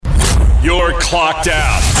You're clocked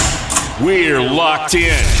out. We're locked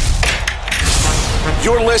in.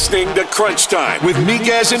 You're listening to Crunch Time with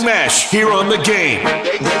Miguez and Mesh here on The Game.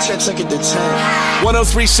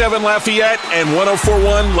 103.7 Lafayette and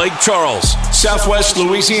 104.1 Lake Charles, Southwest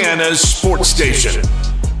Louisiana's sports station.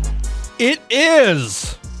 It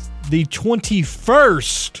is the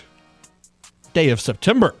 21st day of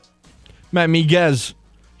September. Matt Miguez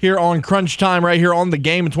here on Crunch Time, right here on The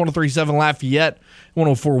Game. It's 103.7 Lafayette,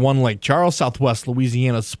 104.1 Lake Charles, Southwest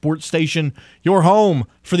Louisiana sports station. Your home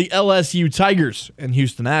for the LSU Tigers and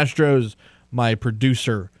Houston Astros, my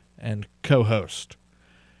producer and co-host.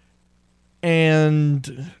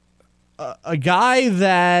 And a guy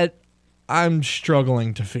that I'm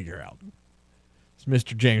struggling to figure out is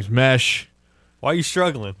Mr. James Mesh. Why are you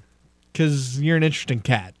struggling? Because you're an interesting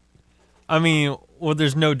cat. I mean, well,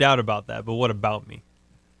 there's no doubt about that, but what about me?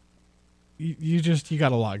 You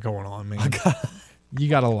got a lot going on, man. You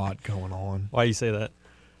got a lot going on. Why you say that?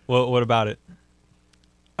 What about it?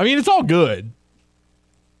 I mean, it's all good.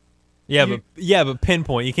 Yeah, but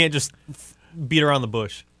pinpoint. You can't just beat around the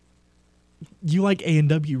bush. You like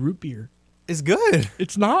A&W root beer. It's good.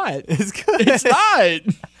 It's not. It's good. It's not.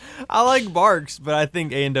 I like Barks, but I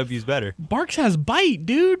think A&W's better. Barks has bite,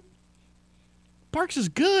 dude. Barks is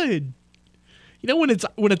good. You know when it's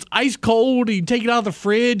ice cold and you take it out of the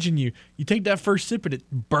fridge and you take that first sip and it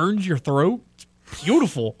burns your throat? It's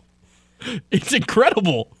beautiful. It's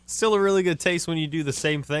incredible. Still a really good taste when you do the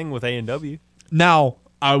same thing with A&W. Now,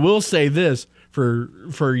 I will say this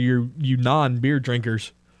for you non-beer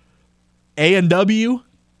drinkers. A&W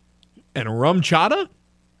and rum chata?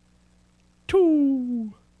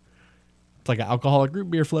 It's like an alcoholic root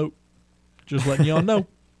beer float. Just letting y'all know.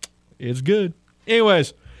 It's good.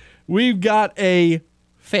 Anyways, we've got a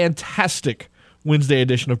fantastic Wednesday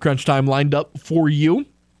edition of Crunch Time lined up for you.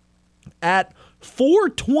 At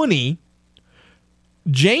 4:20,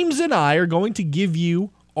 James and I are going to give you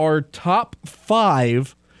our top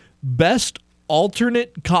 5 best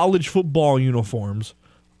alternate college football uniforms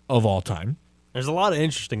of all time. There's a lot of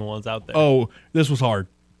interesting ones out there. Oh, this was hard.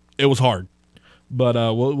 It was hard. But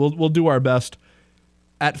we'll do our best.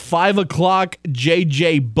 At 5 o'clock,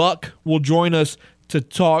 J.J. Buck will join us to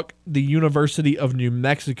talk the University of New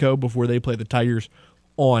Mexico before they play the Tigers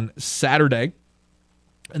on Saturday.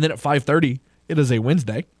 And then at 5:30, it is a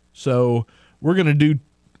Wednesday. So we're going to do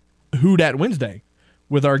Who Dat Wednesday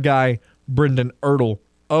with our guy, Brendan Ertle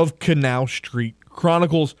of Canal Street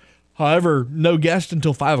Chronicles. However, no guest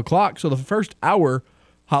until 5 o'clock. So the first hour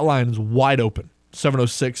hotline is wide open,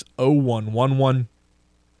 706-0111.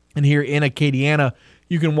 And here in Acadiana,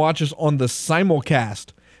 you can watch us on the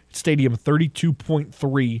simulcast at Stadium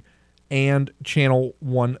 32.3 and Channel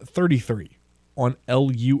 133 on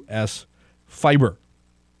LUS Fiber.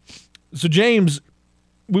 So, James,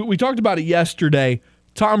 we talked about it yesterday.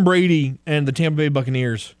 Tom Brady and the Tampa Bay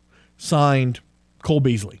Buccaneers signed Cole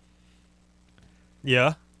Beasley.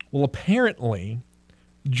 Yeah. Well, apparently,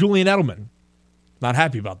 Julian Edelman not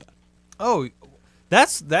happy about that. Oh,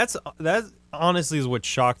 that honestly is what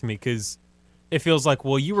shocked me, because it feels like,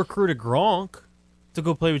 well, you recruited Gronk to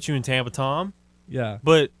go play with you in Tampa, Tom. Yeah.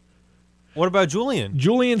 But what about Julian?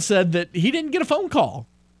 Julian said that he didn't get a phone call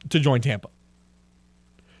to join Tampa.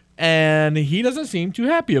 And he doesn't seem too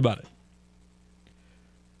happy about it.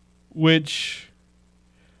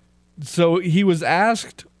 So he was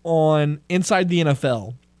asked on Inside the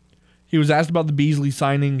NFL. He was asked about the Beasley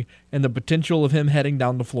signing and the potential of him heading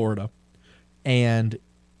down to Florida. And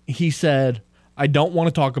he said, I don't want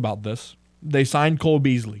to talk about this. They signed Cole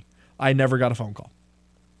Beasley. I never got a phone call.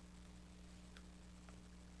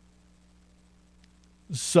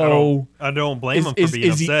 So I don't blame him for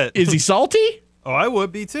being upset. Is he salty? Oh, I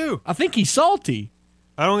would be too. I think he's salty.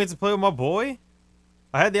 I don't get to play with my boy.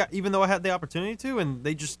 Even though I had the opportunity to, and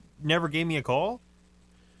they just never gave me a call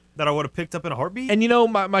that I would have picked up in a heartbeat. And you know,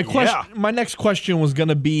 my next question was going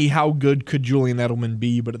to be, how good could Julian Edelman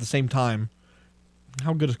be? But at the same time,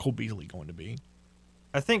 how good is Cole Beasley going to be?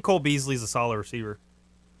 I think Cole Beasley's a solid receiver.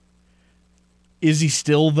 Is he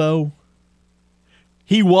still, though?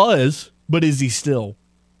 He was, but is he still?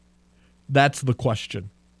 That's the question.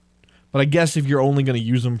 But I guess if you're only going to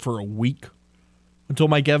use him for a week until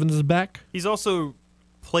Mike Evans is back. He's also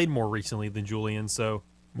played more recently than Julian, so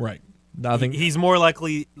right. He's more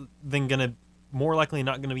likely not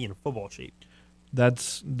going to be in football shape.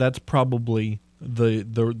 That's probably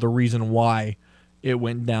the reason why it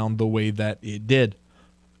went down the way that it did.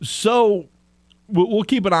 So we'll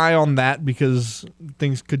keep an eye on that, because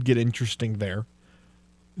things could get interesting there.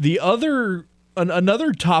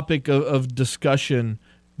 Another topic of discussion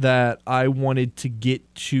that I wanted to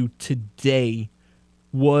get to today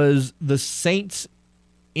was the Saints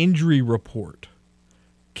injury report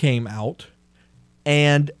came out,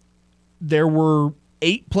 and there were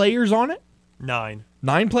 8 players on it. 9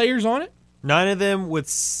 players on it. 9 of them, with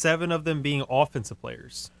 7 of them being offensive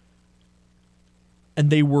players. And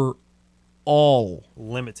they were all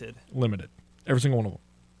limited. Every single one of them.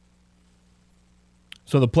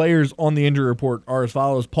 So the players on the injury report are as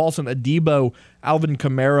follows: Paulson Adebo, Alvin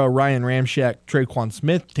Kamara, Ryan Ramczyk, Traquan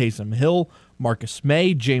Smith, Taysom Hill, Marcus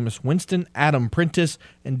May, Jameis Winston, Adam Prentice,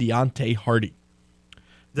 and Deontay Hardy.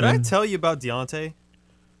 Did I tell you about Deontay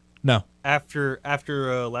No. after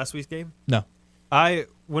last week's game? No.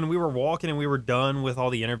 When we were walking and we were done with all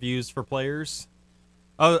the interviews for players,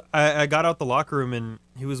 I got out the locker room and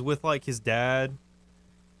he was with like his dad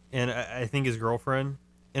and I think his girlfriend,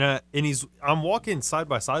 and I'm walking side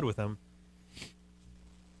by side with him.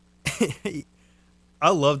 I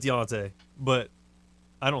love Deontay, but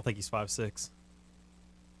I don't think he's 5'6".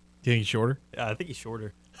 Do you think he's shorter? Yeah, I think he's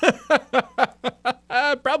shorter.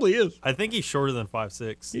 Probably is. I think he's shorter than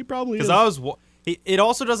 5'6". He probably is. Because it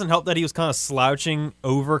also doesn't help that he was kind of slouching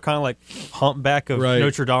over, kind of like humpback of Right.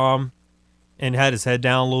 Notre Dame, and had his head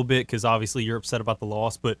down a little bit because obviously you're upset about the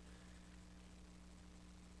loss. But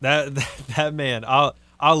that man, I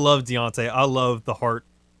love Deontay. I love the heart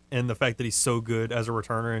and the fact that he's so good as a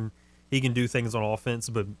returner and he can do things on offense.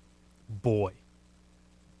 But boy,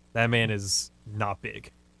 that man is not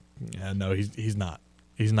big. Yeah, no, he's not.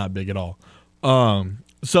 He's not big at all.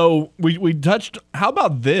 So we touched. How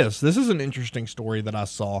about this? This is an interesting story that I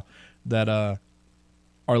saw that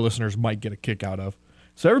our listeners might get a kick out of.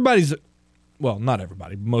 So not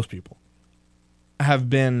everybody, most people have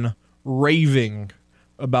been raving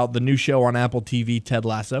about the new show on Apple TV, Ted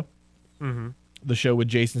Lasso. Mm-hmm. The show with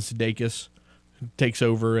Jason Sudeikis, who takes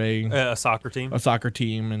over A soccer team.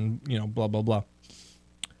 and blah blah blah.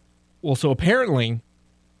 Well, so apparently,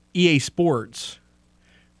 EA Sports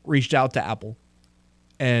reached out to Apple,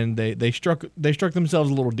 and they struck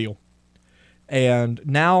themselves a little deal. And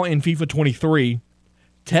now in FIFA 23,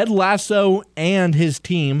 Ted Lasso and his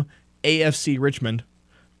team, AFC Richmond,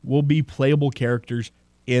 will be playable characters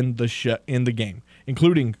in the game,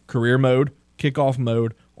 including career mode, kickoff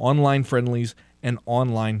mode, online friendlies, and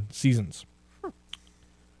online seasons.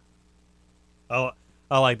 I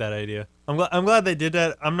like that idea. I'm glad they did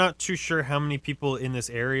that. I'm not too sure how many people in this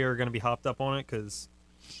area are going to be hopped up on it because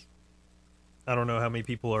I don't know how many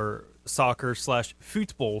people are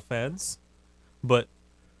soccer/football fans, but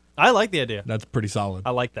I like the idea. That's pretty solid.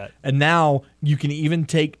 I like that. And now you can even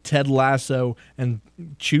take Ted Lasso and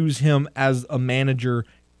choose him as a manager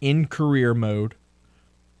in career mode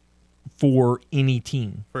for any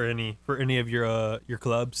team. For any of your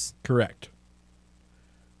clubs. Correct.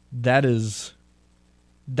 That's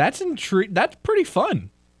pretty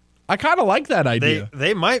fun. I kind of like that idea.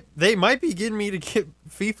 They might be getting me to get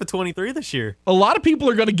FIFA 23 this year. A lot of people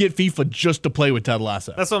are going to get FIFA just to play with Ted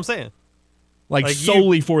Lasso. That's what I'm saying. Like like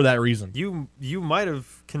solely for that reason. You might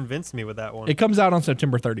have convinced me with that one. It comes out on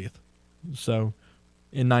September 30th. So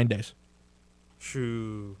in 9 days.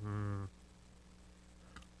 Shoo.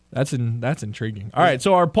 That's intriguing. All right,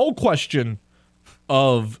 so our poll question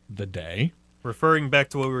of the day. Referring back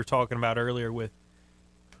to what we were talking about earlier with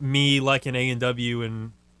me liking A&W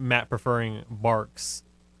and Matt preferring Barks.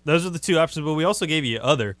 Those are the two options, but we also gave you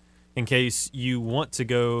other in case you want to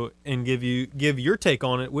go and give your take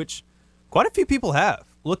on it, which quite a few people have.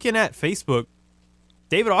 Looking at Facebook,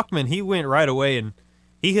 David Ockman, he went right away and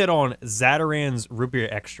he hit on Zatarain's root beer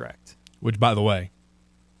extract. Which, by the way,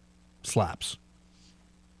 slaps.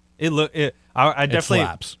 I definitely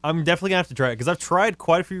slaps. I'm definitely gonna have to try it because I've tried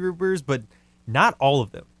quite a few root beers, but not all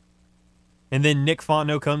of them. And then Nick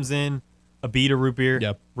Fontenot comes in, Abita root beer,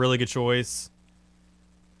 Yep. really good choice.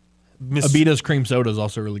 Abita's cream soda is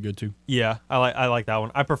also really good too. Yeah, I like that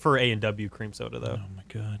one. I prefer A&W cream soda though. Oh my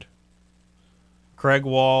god. Craig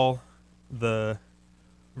Wall, the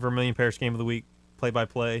Vermilion Parish Game of the Week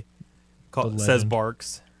play-by-play, says legend.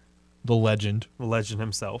 Barks, The legend, the legend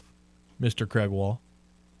himself. Mr. Craig Wall.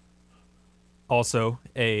 Also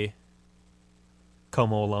a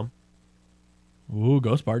Como alum. Ooh,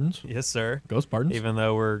 go Spartans. Yes, sir. Go Spartans. Even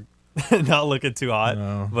though we're not looking too hot.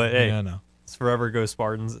 No. But hey, Yeah, no. it's forever go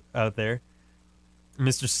Spartans out there.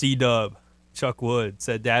 Mr. C-Dub, Chuck Wood,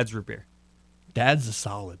 said Dad's root beer. Dad's a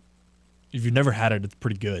solid. If you've never had it, it's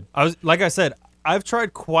pretty good. Like I said, I've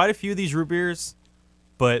tried quite a few of these root beers,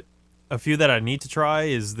 but a few that I need to try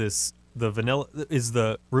is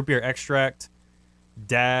the root beer extract,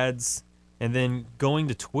 Dad's, and then going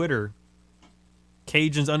to Twitter,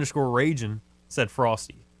 Cajuns_Ragin said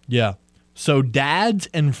Frosty. Yeah. So Dad's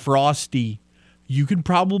and Frosty You could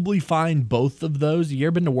probably find both of those. You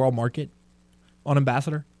ever been to World Market on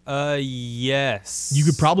Ambassador? Yes. You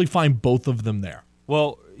could probably find both of them there.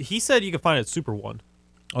 Well, he said you could find it at Super One.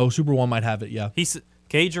 Oh, Super One might have it, yeah.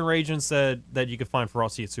 Cajun Raging said that you could find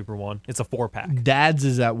Frosty at Super One. It's a 4-pack. Dad's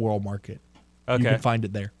is at World Market. Okay. You can find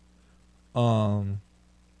it there. So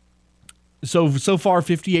far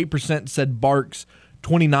 58% said Barks,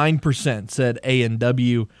 29% said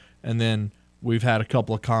A&W, and then we've had a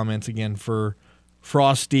couple of comments again for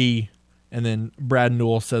Frosty, and then Brad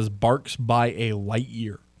Newell says Barks by a light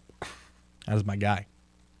year. That's my guy.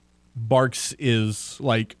 Barks is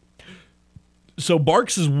like, so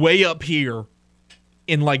Barks is way up here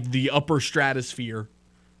in like the upper stratosphere.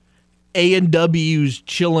 A&W's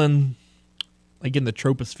chilling like in the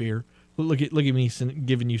troposphere. Look at me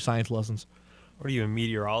giving you science lessons. What are you, a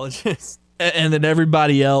meteorologist? And then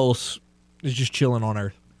everybody else is just chilling on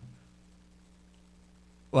Earth.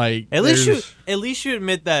 Like At least you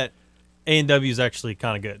admit that A&W is actually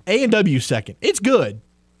kind of good. A&W second. It's good.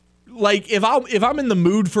 Like if I'm in the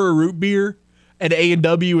mood for a root beer and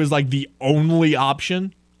A&W is like the only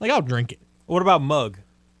option, like I'll drink it. What about Mug?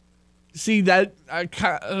 See that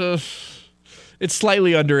it's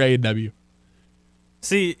slightly under A&W.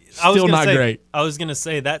 See, Still not great. I was gonna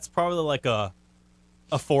say that's probably like a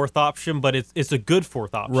fourth option, but it's a good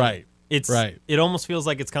fourth option. Right. It's right. It almost feels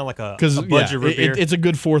like it's kind of like a yeah, budget root beer. it's a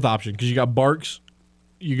good fourth option because you got Barks,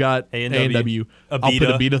 you got A&W. I'll put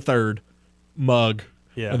Abita third, Mug,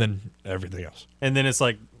 yeah, and then everything else. And then it's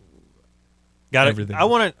like, got everything. I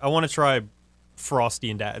want to try Frosty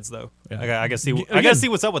and Dad's though. Yeah. I gotta see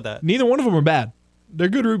what's up with that. Neither one of them are bad. They're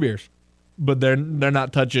good root beers, but they're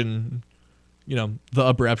not touching, the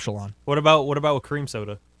upper echelon. What about with cream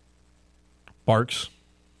soda? Barks.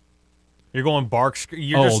 You're going Barks.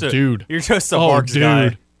 You're just a Barks dude.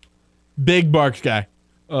 guy. Big Barks guy.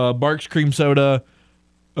 Barks cream soda,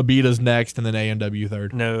 Abita's next, and then A&W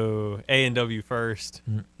third. No, A&W first.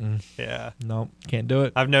 Mm-mm. Yeah. No, can't do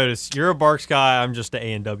it. I've noticed you're a Barks guy. I'm just an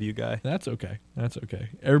A&W guy. That's okay.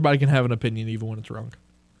 Everybody can have an opinion even when it's wrong.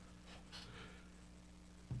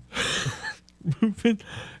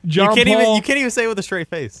 John you Paul, can't even say it with a straight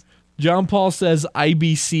face. John Paul says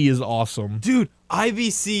IBC is awesome. Dude,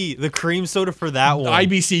 IBC, the cream soda for that one.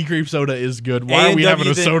 IBC cream soda is good. Why are we having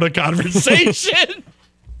a soda conversation?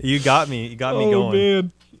 You got me going. Oh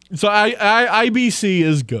man. So IBC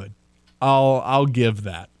is good. I'll give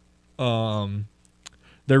that. The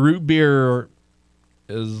root beer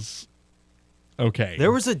is okay.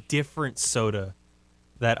 There was a different soda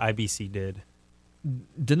that IBC did.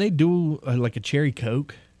 Didn't they do like a cherry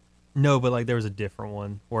Coke? No, but like there was a different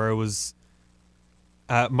one where it was.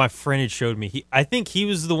 My friend had showed me. I think he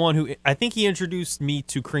was the one who. I think he introduced me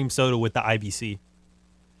to cream soda with the IBC.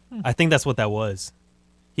 I think that's what that was.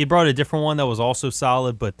 He brought a different one that was also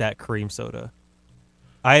solid, but that cream soda.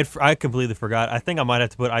 I completely forgot. I think I might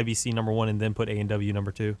have to put IBC number 1 and then put A&W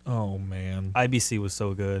number 2. Oh man, IBC was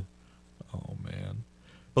so good. Oh man.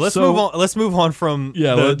 But let's move on. Let's move on from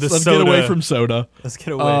let's get away from soda. Let's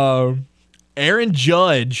get away. Aaron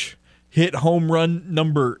Judge hit home run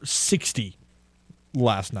number 60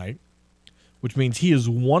 last night, which means he is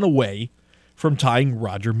one away from tying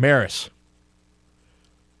Roger Maris.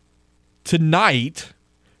 Tonight,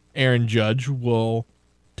 Aaron Judge will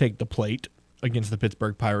take the plate against the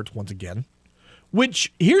Pittsburgh Pirates once again.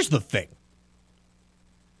 Which, here's the thing.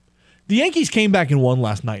 The Yankees came back and won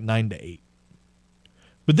last night 9-8.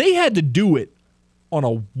 But they had to do it on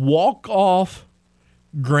a walk-off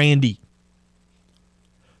grandy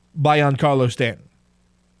by Giancarlo Stanton.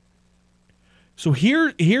 So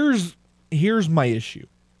here's my issue.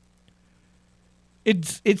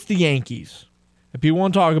 It's the Yankees. If people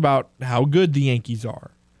want to talk about how good the Yankees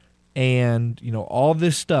are and, all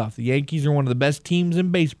this stuff, the Yankees are one of the best teams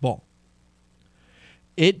in baseball.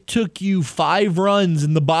 It took you 5 runs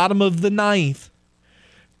in the bottom of the 9th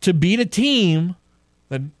to beat a team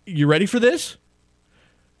that, you ready for this?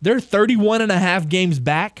 They're 31 and a half games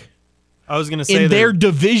back. I was going to say in their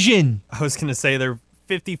division. I was going to say they're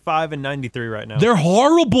 55 and 93 right now. They're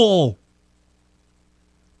horrible.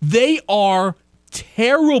 They are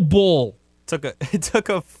terrible. It took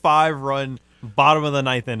a 5-run bottom of the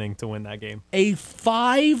 9th inning to win that game. A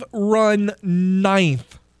 5-run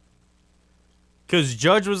 9th. Because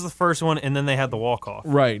Judge was the first one, and then they had the walk-off.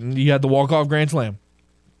 Right, and you had the walk-off grand slam.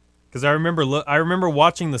 Because I remember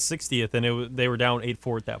watching the 60th, and they were down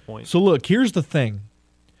 8-4 at that point. So look, here's the thing: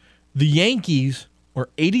 the Yankees are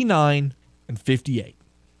 89 and 58.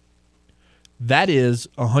 That is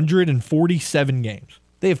 147 games.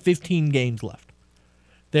 They have 15 games left.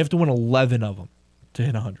 They have to win 11 of them to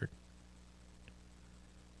hit 100.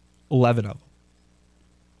 11 of them.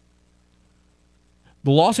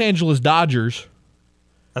 The Los Angeles Dodgers,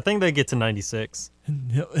 I think they get to 96.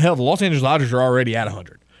 hell, the Los Angeles Dodgers are already at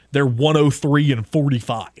 100. They're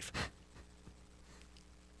 103-45.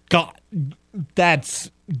 God,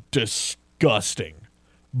 that's disgusting,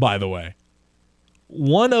 by the way.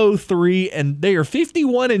 103, and they are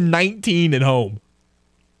 51-19 at home.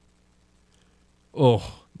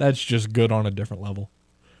 Oh, that's just good on a different level.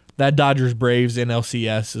 That Dodgers Braves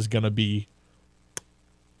NLCS is going to be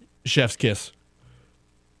chef's kiss.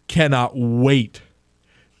 Cannot wait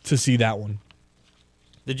to see that one.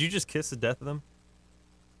 Did you just kiss the death of them?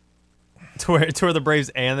 To where the Braves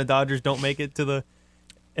and the Dodgers don't make it to the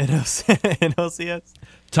NLCS?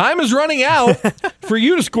 Time is running out for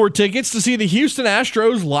you to score tickets to see the Houston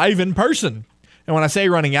Astros live in person. And when I say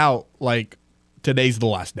running out, like today's the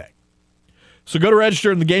last day. So go to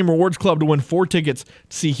register in the Game Rewards Club to win 4 tickets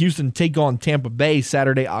to see Houston take on Tampa Bay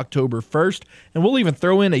Saturday, October 1st. And we'll even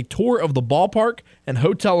throw in a tour of the ballpark and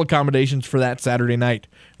hotel accommodations for that Saturday night.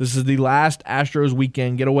 This is the last Astros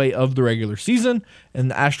weekend getaway of the regular season,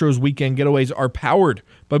 and the Astros weekend getaways are powered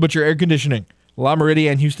by Butcher Air Conditioning, La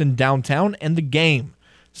Meridian Houston Downtown, and The Game,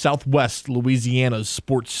 Southwest Louisiana's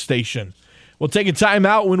sports station. We'll take a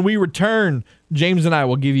timeout. When we return, James and I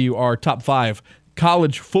will give you our top 5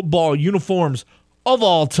 college football uniforms of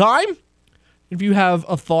all time. If you have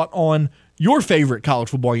a thought on your favorite college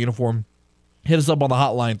football uniform, hit us up on the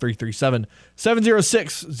hotline,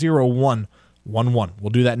 337-706-0111. We'll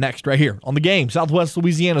do that next right here on The Game, Southwest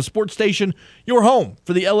Louisiana Sports Station, your home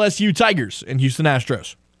for the LSU Tigers and Houston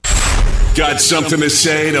Astros. Got something to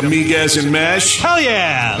say to Miguez and Mesh? Hell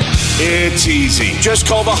yeah! It's easy. Just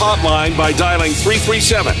call the hotline by dialing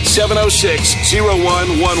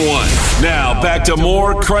 337-706-0111. Now back to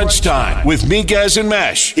more Crunch Time with Miguez and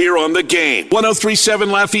Mesh here on The Game. 103.7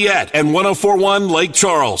 Lafayette and 104.1 Lake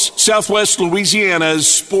Charles, Southwest Louisiana's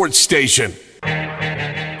sports station.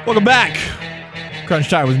 Welcome back. Crunch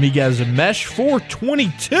Time with Miguez and Mesh,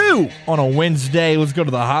 422 on a Wednesday. Let's go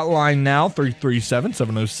to the hotline now,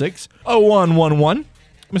 337-706-0111.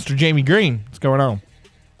 Mr. Jamie Green, what's going on?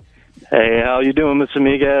 Hey, how you doing, Mr.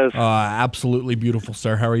 Miguez? Absolutely beautiful,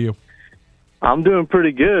 sir. How are you? I'm doing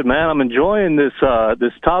pretty good, man. I'm enjoying this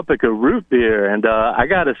topic of root beer, and I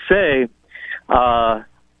got to say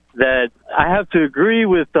that I have to agree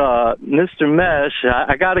with Mr. Mesh.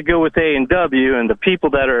 I got to go with A&W, and the people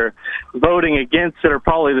that are voting against it are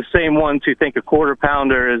probably the same ones who think a quarter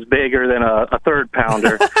pounder is bigger than a third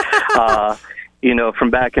pounder. From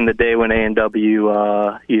back in the day when A&W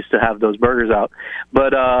used to have those burgers out.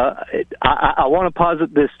 But I want to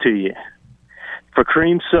posit this to you. For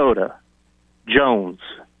cream soda, Jones.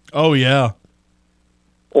 Oh, yeah.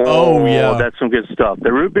 Oh, yeah. That's some good stuff.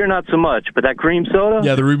 The root beer, not so much, but that cream soda?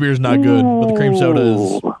 Yeah, the root beer is not good, but the cream soda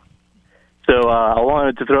is. So I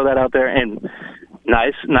wanted to throw that out there. And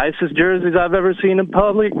nicest jerseys I've ever seen in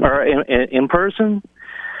public or in person,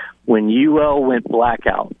 when UL went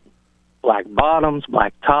blackout. Black bottoms,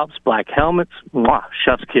 black tops, black helmets. Mwah,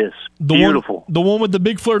 chef's kiss. Beautiful. The one with the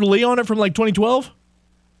big fleur-de-lis on it from like 2012?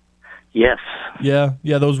 Yes. Yeah,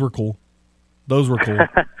 those were cool. All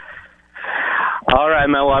right,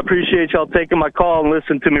 man. Well, I appreciate y'all taking my call and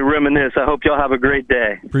listening to me reminisce. I hope y'all have a great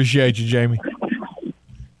day. Appreciate you, Jamie.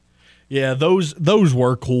 Yeah, those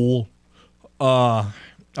were cool. I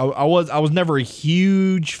was never a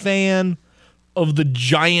huge fan of the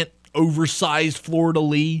giant, oversized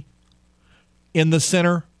fleur-de-lis in the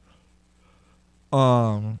center.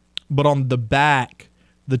 But on the back,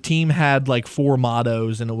 the team had like 4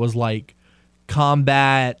 mottos, and it was like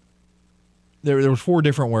combat. There was 4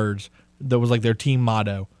 different words. That was like their team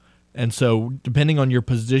motto. And so depending on your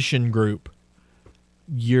position group,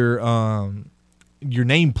 your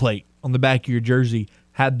nameplate on the back of your jersey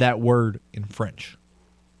had that word in French.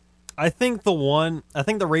 I think the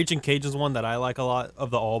Raging Cajuns one that I like a lot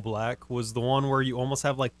of the all black was the one where you almost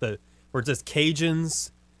have like where it says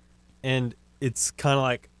Cajuns, and it's kind of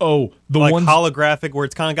like ones holographic, where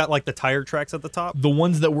it's kind of got like the tire tracks at the top. The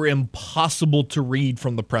ones that were impossible to read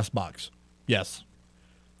from the press box. Yes.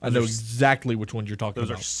 I know exactly which ones you're talking about.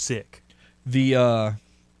 Those are sick. The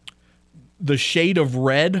shade of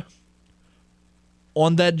red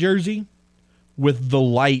on that jersey with the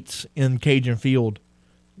lights in Cajun Field,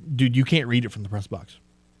 dude, you can't read it from the press box.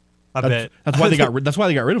 I bet that's why they got rid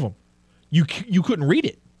of them. You couldn't read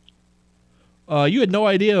it. You had no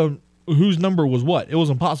idea whose number was what. It was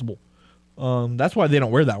impossible. That's why they don't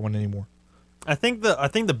wear that one anymore. I think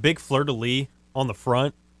the big fleur-de-lis on the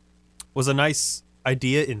front was a nice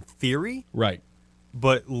idea in theory, right?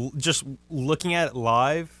 But just looking at it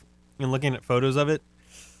live and looking at photos of it,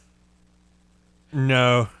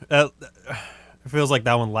 no, it feels like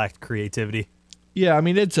that one lacked creativity. Yeah, I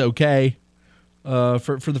mean, it's okay. For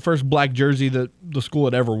the first black jersey that the school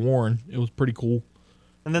had ever worn, it was pretty cool.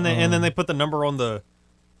 And then they put the number on the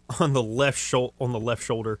left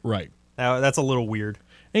shoulder. Right. That's a little weird.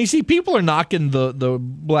 And you see, people are knocking the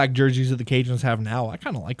black jerseys that the Cajuns have now. I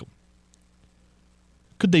kind of like them.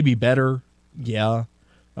 Could they be better? Yeah.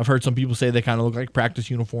 I've heard some people say they kind of look like practice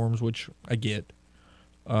uniforms, which I get.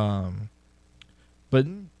 But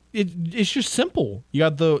it's just simple. You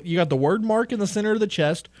got the word mark in the center of the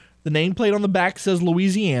chest. The nameplate on the back says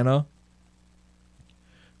Louisiana.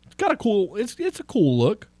 It's got a cool. It's a cool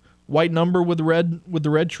look. White number with the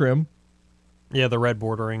red trim. Yeah, the red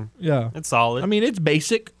bordering. Yeah, It's solid. I mean, it's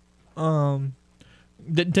basic. Didn't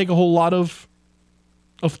take a whole lot of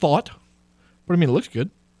thought, but I mean, it looks good.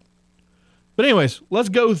 But anyways, let's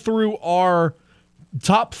go through our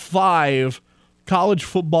top 5 college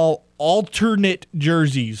football alternate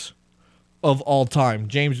jerseys of all time.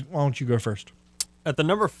 James, why don't you go first? At the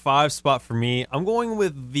number 5 spot for me, I'm going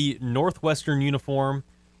with the Northwestern uniform,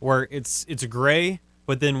 where it's gray,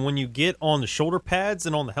 but then when you get on the shoulder pads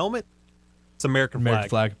and on the helmet, it's American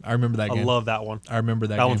flag. I remember that game. I love that one. I remember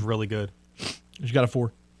that That game. one's really good. You got a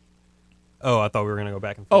 4. Oh, I thought we were going to go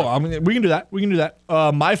back and forth. Oh, I mean, we can do that.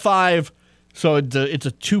 My 5, so it's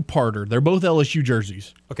a two-parter. They're both LSU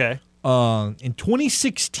jerseys. Okay. In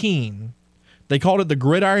 2016, they called it the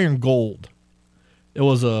Gridiron Gold. It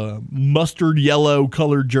was a mustard yellow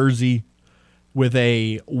colored jersey with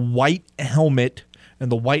a white helmet,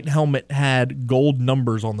 and the white helmet had gold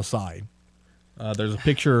numbers on the side. There's a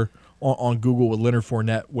picture on Google with Leonard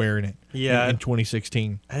Fournette wearing it. Yeah. in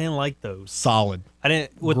 2016. I didn't like those. Solid. I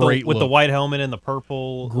didn't with Great the look. white helmet and the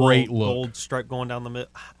purple Great little look. gold stripe going down the middle.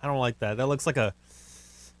 I don't like that. That looks like a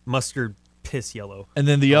mustard piss yellow. And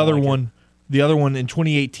then the I don't other like one, the other one in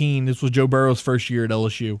 2018, this was Joe Burrow's first year at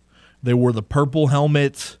LSU. They wore the purple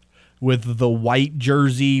helmets with the white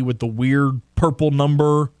jersey with the weird purple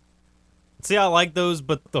number. See, I like those,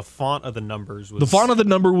 but the font of the numbers was The font of the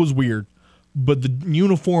number was weird, but the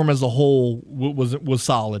uniform as a whole was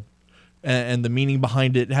solid, and the meaning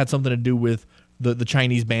behind it had something to do with the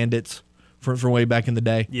Chinese bandits from way back in the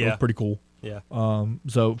day. It Yeah. was pretty cool. Yeah.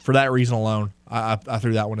 So for that reason alone, I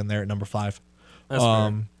threw that one in there at number 5. That's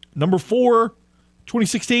fair. Number 4,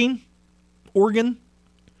 2016, Oregon,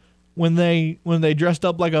 when they dressed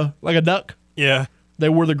up like a duck. Yeah. They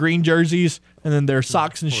wore the green jerseys, and then their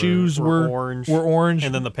socks and shoes were orange.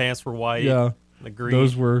 And then the pants were white. Yeah. The green.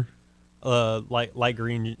 Those were light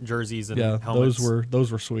green jerseys and helmets.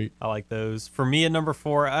 those were sweet. I like those. For me at number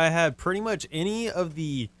 4, I had pretty much any of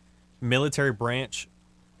the military branch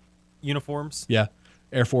uniforms. Yeah.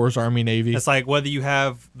 Air Force, Army, Navy. It's like whether you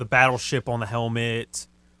have the battleship on the helmet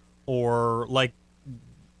or like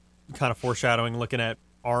kind of foreshadowing looking at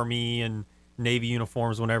Army and Navy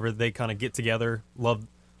uniforms whenever they kind of get together. Love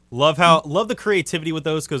the creativity with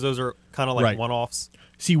those because those are kind of like Right. one-offs.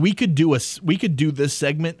 See, we could do this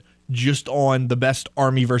segment just on the best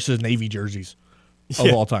Army versus Navy jerseys of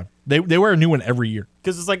Yeah. all time. They wear a new one every year.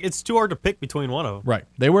 Because it's like it's too hard to pick between one of them. Right.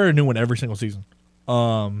 They wear a new one every single season.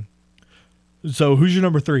 So who's your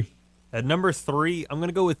number 3? At number 3, I'm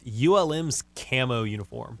gonna go with ULM's camo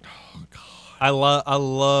uniform. Oh God! I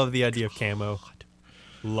love the idea of camo.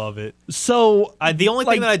 Love it. So The only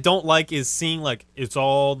like- thing that I don't like is seeing like it's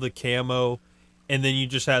all the camo, and then you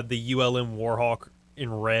just have the ULM Warhawk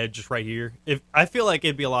in red just right here. If I feel like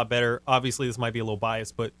it'd be a lot better. Obviously, this might be a little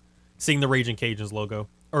biased, but seeing the Raging Cajuns logo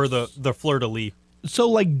or the fleur de lis. So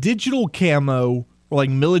like digital camo or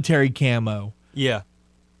like military camo Yeah,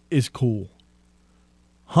 is cool.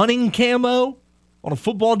 Hunting camo on a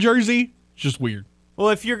football jersey, it's just weird. well,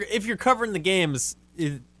 if you're covering the games,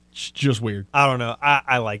 It's just weird. I don't know.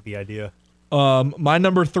 I like the idea. My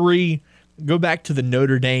number 3, go back to the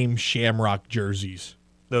Notre Dame Shamrock jerseys.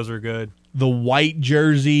 Those are good. The white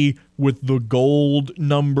jersey with the gold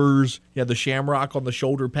numbers. Yeah, the shamrock on the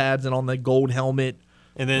shoulder pads and on the gold helmet.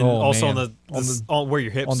 And then Oh, also man. on where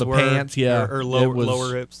your hips on the were, pants, yeah. or It lower was-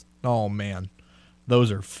 lower hips. Oh, man. Those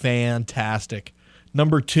are fantastic.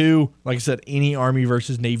 Number 2, like I said, any Army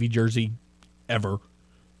versus Navy jersey ever.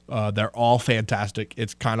 They're all fantastic.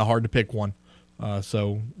 It's kind of hard to pick one.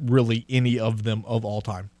 So really any of them of all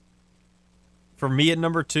time. For me at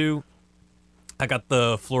number 2, I got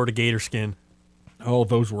the Florida Gator skin. Oh,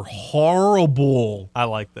 those were horrible. I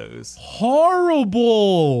like those.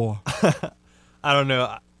 Horrible. I don't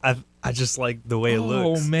know. I just like the way it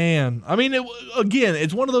looks. Oh man. I mean, again,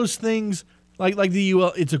 it's one of those things like the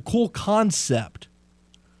UL. It's a cool concept.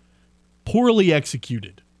 Poorly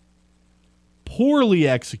executed. Poorly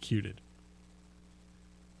executed.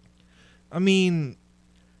 I mean,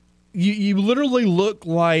 you literally look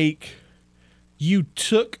like you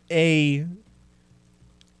took a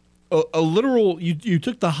literal you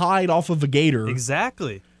took the hide off of a gator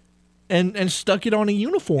Exactly. and stuck it on a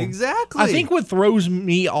uniform. Exactly. I think what throws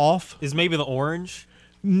me off Is maybe the orange.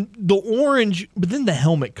 the orange, but then the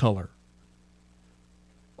helmet color.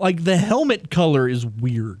 Like the helmet color is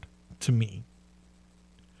weird to me.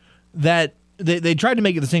 That they tried to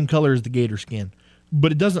make it the same color as the gator skin,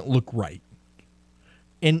 but it doesn't look right.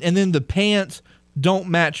 And then the pants don't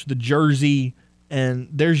match the jersey, and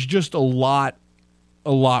there's just a lot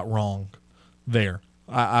wrong there.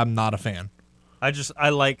 I'm not a fan. I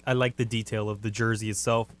like the detail of the jersey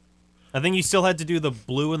itself. I think you still had to do the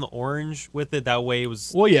blue and the orange with it. That way it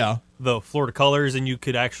was Well, yeah. the Florida colors, and you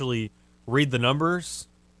could actually read the numbers.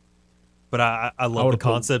 But I love the would've put-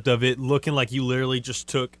 concept of it looking like you literally just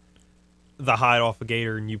took the hide off a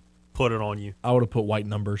gator and you put it on you. I would have put white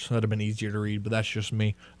numbers. That'd have been easier to read, but that's just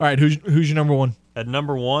me. All right, who's your number one? At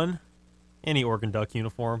number 1, any Oregon Duck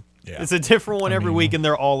uniform. Yeah. It's a different one every mean- week, and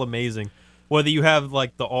they're all amazing. Whether you have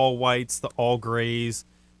like the all whites, the all grays,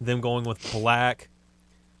 them going with black.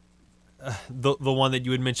 The one that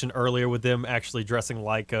you had mentioned earlier with them actually dressing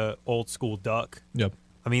like a old school duck. Yep.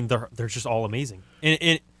 I mean, they're just all amazing,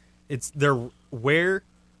 and they're where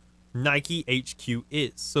Nike HQ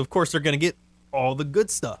is. So of course they're gonna get all the good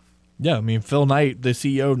stuff. Yeah, I mean, Phil Knight, the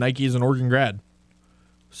CEO of Nike, is an Oregon grad.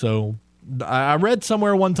 So I read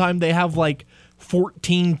somewhere one time they have like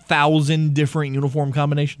 14,000 different uniform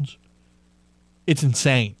combinations. It's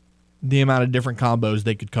insane the amount of different combos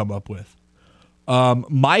they could come up with.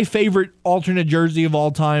 My favorite alternate jersey of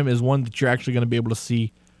all time is one that you're actually going to be able to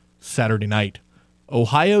see Saturday night.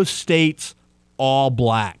 Ohio State's all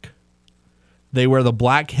black. They wear the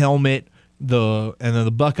black helmet, and then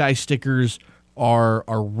the Buckeye stickers are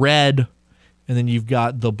red, and then you've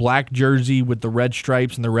got the black jersey with the red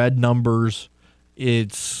stripes and the red numbers.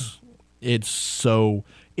 It's so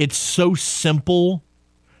simple,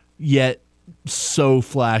 yet so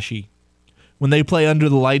flashy. When they play under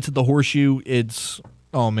the lights at the Horseshoe, it's,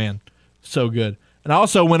 oh man, so good. And I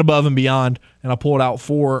also went above and beyond, and I pulled out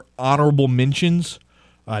 4 honorable mentions.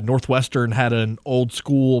 Northwestern had an old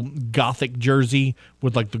school Gothic jersey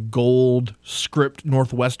with like the gold script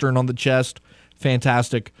Northwestern on the chest.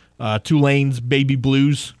 Fantastic. Tulane's Baby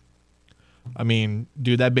Blues. I mean,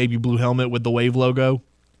 dude, that baby blue helmet with the Wave logo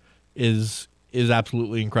is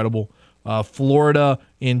absolutely incredible. Florida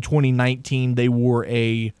in 2019, they wore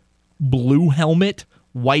a blue helmet,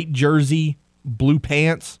 white jersey, blue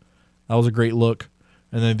pants. That was a great look.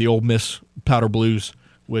 And then the Ole Miss powder blues,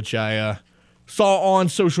 which I saw on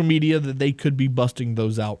social media that they could be busting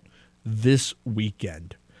those out this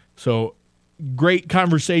weekend. So great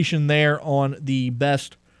conversation there on the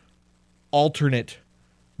best alternate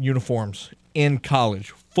uniforms in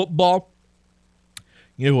college football.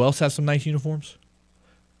 You know who else has some nice uniforms?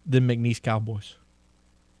 The McNeese Cowboys.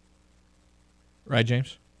 Right,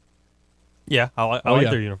 James? Yeah, I like yeah.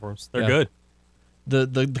 their uniforms. They're Yeah.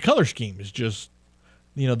 good. The color scheme is just,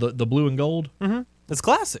 the blue and gold. It's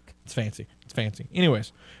classic. It's fancy. It's fancy.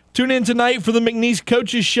 Anyways, tune in tonight for the McNeese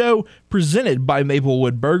Coaches Show presented by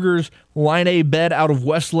Maplewood Burgers, Line A Bed out of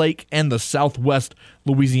Westlake, and the Southwest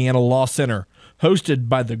Louisiana Law Center. Hosted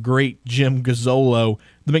by the great Jim Gazzolo,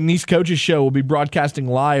 the McNeese Coaches Show will be broadcasting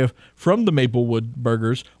live from the Maplewood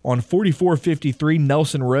Burgers on 4453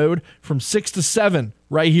 Nelson Road from 6 to 7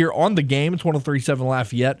 right here on The Game. It's 103.7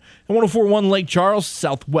 Lafayette and 104.1 Lake Charles,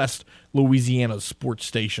 Southwest Louisiana's sports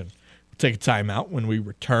station. We'll take a time out. When we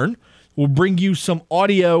return, we'll bring you some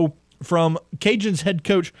audio from Cajuns head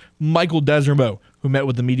coach Michael Desormeaux, who met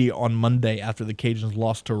with the media on Monday after the Cajuns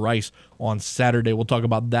lost to Rice on Saturday. We'll talk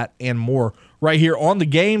about that and more right here on The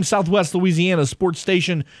Game, Southwest Louisiana sports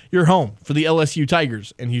station, your home for the LSU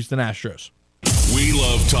Tigers and Houston Astros. We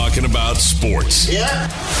love talking about sports. Yeah.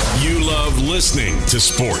 You love listening to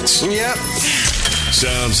sports. Yep.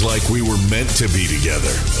 Sounds like we were meant to be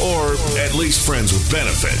together, or at least friends with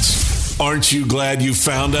benefits. Aren't you glad you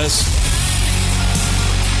found us?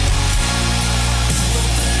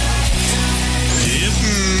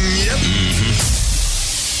 Yep.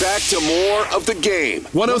 Back to more of The Game.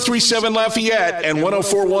 103.7 Lafayette and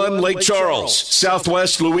 104.1 Lake Charles,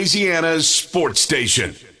 Southwest Louisiana's sports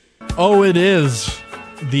station. Oh, it is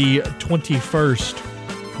the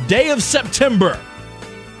 21st day of September.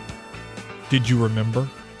 Did you remember?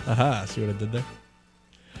 Aha, see what I did there?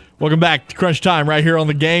 Welcome back to Crunch Time right here on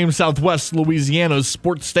The Game, Southwest Louisiana's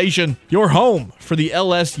sports station. Your home for the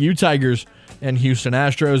LSU Tigers and Houston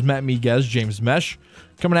Astros. Matt Miguez, James Mesh,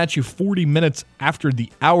 coming at you 40 minutes after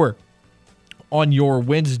the hour on your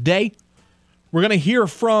Wednesday. We're going to hear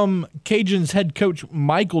from Cajuns head coach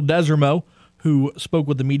Michael Desormeaux, who spoke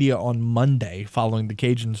with the media on Monday following the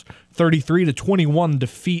Cajuns' 33-21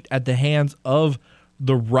 defeat at the hands of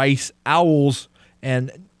the Rice Owls.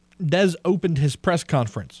 And Des opened his press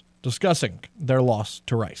conference discussing their loss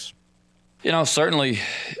to Rice. You know, certainly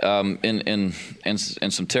in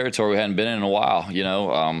some territory we hadn't been in a while,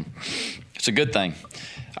 it's a good thing.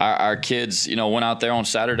 Our kids, went out there on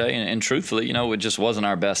Saturday, and truthfully, it just wasn't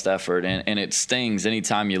our best effort, and it stings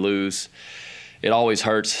anytime you lose. It always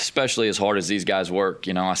hurts, especially as hard as these guys work.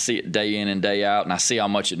 I see it day in and day out, and I see how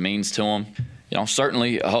much it means to them.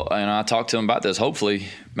 Certainly, and I talked to them about this, hopefully,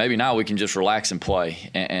 maybe now we can just relax and play,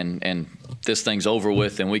 and this thing's over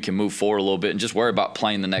with, and we can move forward a little bit and just worry about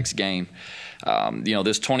playing the next game.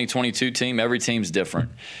 This 2022 team, every team's different.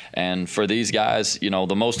 And for these guys,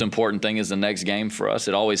 the most important thing is the next game for us.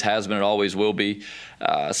 It always has been, it always will be.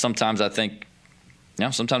 Sometimes I think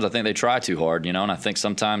they try too hard, and I think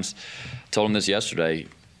sometimes, I told them this yesterday,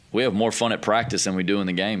 we have more fun at practice than we do in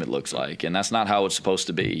the game, it looks like. And that's not how it's supposed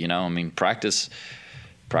to be, practice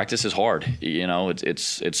is hard.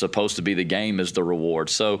 It's supposed to be the game is the reward.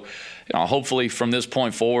 So, hopefully from this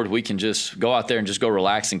point forward, we can just go out there and just go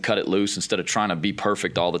relax and cut it loose instead of trying to be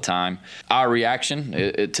perfect all the time. Our reaction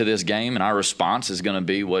to this game and our response is going to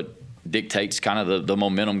be what dictates kind of the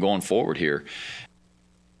momentum going forward here.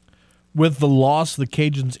 With the loss, the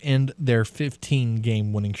Cajuns end their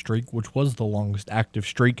 15-game winning streak, which was the longest active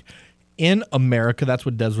streak in America. That's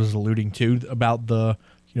what Des was alluding to about the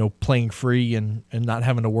playing free and not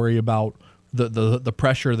having to worry about the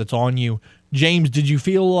pressure that's on you. James, did you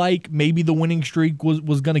feel like maybe the winning streak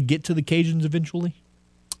was going to get to the Cajuns eventually?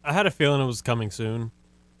 I had a feeling it was coming soon.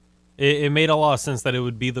 It made a lot of sense that it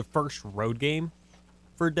would be the first road game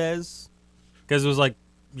for Des, because it was like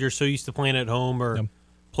you're so used to playing at home or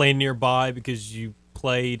playing nearby because you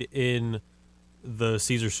played in the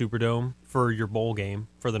Caesar Superdome for your bowl game,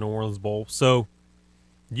 for the New Orleans Bowl. So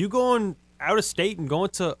you going out of state and going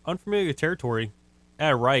to unfamiliar territory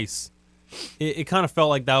at Rice, it kind of felt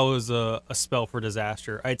like that was a spell for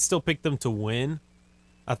disaster. I'd still picked them to win.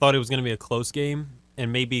 I thought it was going to be a close game,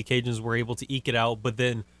 and maybe Cajuns were able to eke it out, but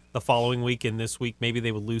then the following week and this week, maybe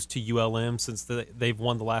they would lose to ULM since they've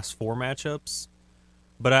won the last 4 matchups.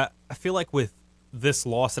 But I feel like with this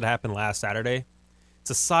loss that happened last Saturday, it's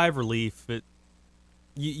a sigh of relief.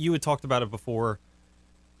 You had talked about it before.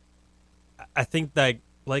 I think that,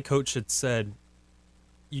 like Coach had said,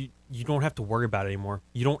 you don't have to worry about it anymore.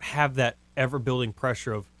 You don't have that ever-building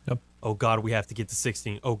pressure of, oh, God, we have to get to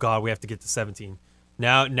 16. Oh, God, we have to get to 17.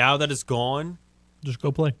 Now that it's gone, just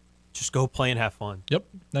go play. Just go play and have fun. Yep,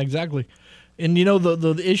 exactly. And,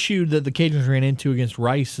 the issue that the Cajuns ran into against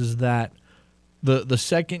Rice is that the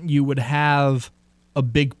second you would have a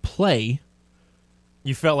big play,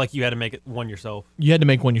 you felt like you had to make it one yourself. You had to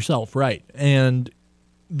make one yourself, right. And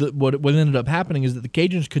what ended up happening is that the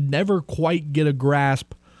Cajuns could never quite get a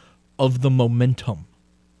grasp of the momentum,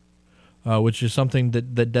 which is something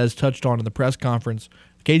that Des touched on in the press conference.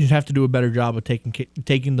 The Cajuns have to do a better job of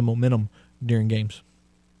taking the momentum during games.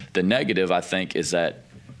 The negative, I think, is that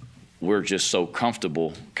we're just so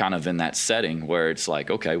comfortable kind of in that setting where it's like,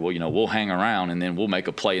 okay, well, we'll hang around and then we'll make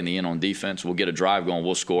a play in the end on defense. We'll get a drive going.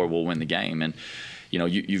 We'll score. We'll win the game. And,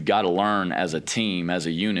 you've got to learn as a team, as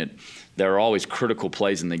a unit, there are always critical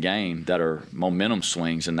plays in the game that are momentum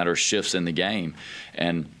swings and that are shifts in the game.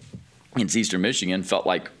 And against Eastern Michigan, felt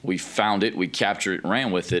like we found it, we captured it,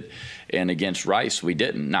 ran with it, and against Rice, we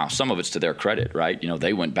didn't. Now, some of it's to their credit, right?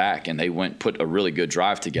 They went back and they put a really good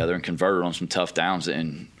drive together and converted on some tough downs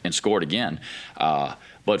and scored again.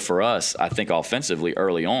 But for us, I think offensively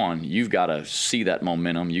early on, you've got to see that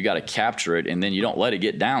momentum, you got to capture it, and then you don't let it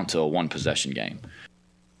get down to a one-possession game.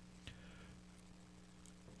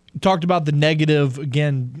 Talked about the negative,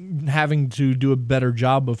 again, having to do a better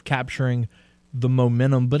job of capturing the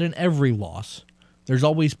momentum, but in every loss, there's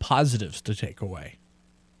always positives to take away.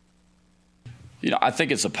 I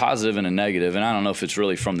think it's a positive and a negative, and I don't know if it's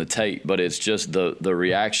really from the tape, but it's just the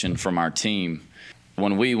reaction from our team.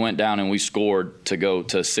 When we went down and we scored to go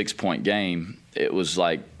to a 6-point game, it was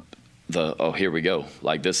like here we go.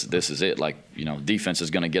 Like this is it. Like, defense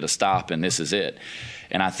is going to get a stop and this is it.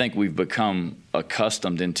 And I think we've become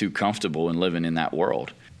accustomed and too comfortable in living in that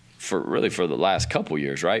world for the last couple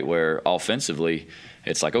years, right? Where offensively,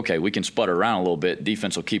 it's like, okay, we can sputter around a little bit.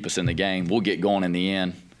 Defense will keep us in the game. We'll get going in the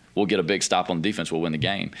end. We'll get a big stop on defense. We'll win the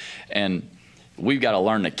game. And we've got to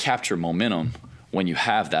learn to capture momentum when you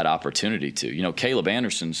have that opportunity to. Caleb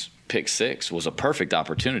Anderson's pick 6 was a perfect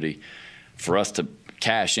opportunity for us to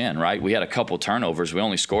cash in, right? We had a couple turnovers. We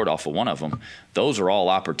only scored off of one of them. Those are all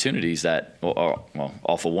opportunities that,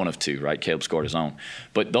 off of one of 2, right? Caleb scored his own.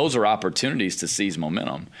 But those are opportunities to seize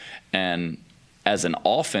momentum. And as an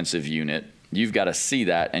offensive unit, you've got to see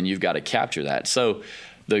that and you've got to capture that. So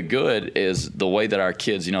the good is the way that our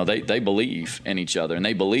kids, they believe in each other and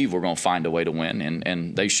they believe we're going to find a way to win,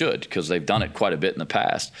 and they should, because they've done it quite a bit in the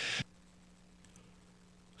past.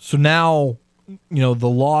 So now, the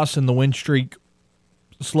loss and the win streak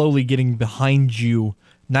slowly getting behind you.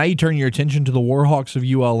 Now you turn your attention to the Warhawks of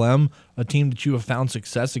ULM, a team that you have found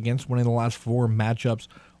success against, winning the last 4 matchups,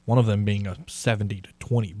 one of them being a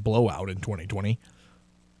 70-20 blowout in 2020.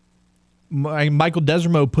 Michael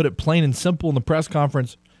Desormeaux put it plain and simple in the press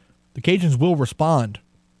conference. The Cajuns will respond,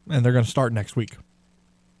 and they're going to start next week.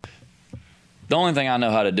 The only thing I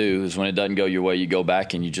know how to do is when it doesn't go your way, you go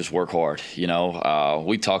back and you just work hard.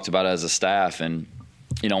 We talked about it as a staff, and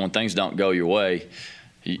when things don't go your way,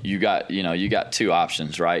 you got 2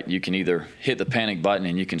 options, right? You can either hit the panic button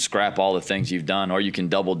and you can scrap all the things you've done, or you can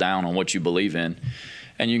double down on what you believe in,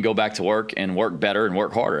 and you can go back to work and work better and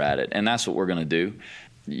work harder at it. And that's what we're going to do.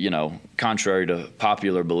 Contrary to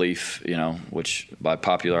popular belief, which by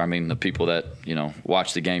popular I mean the people that,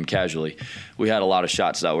 watch the game casually, we had a lot of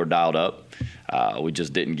shots that were dialed up. We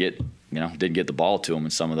just didn't get the ball to them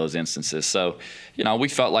in some of those instances. So, we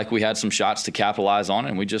felt like we had some shots to capitalize on,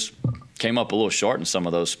 and we just came up a little short in some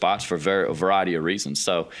of those spots for a variety of reasons.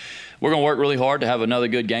 So we're going to work really hard to have another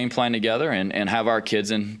good game plan together and have our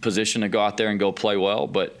kids in position to go out there and go play well.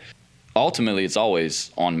 But ultimately, it's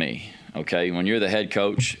always on me. Okay, when you're the head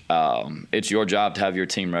coach, it's your job to have your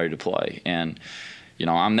team ready to play. And,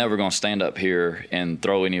 I'm never going to stand up here and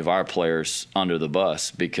throw any of our players under the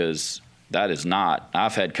bus, because that is not.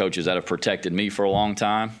 I've had coaches that have protected me for a long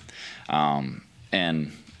time,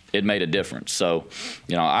 and it made a difference. So,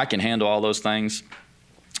 I can handle all those things.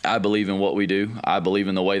 I believe in what we do. I believe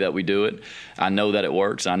in the way that we do it. I know that it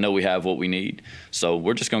works. I know we have what we need. So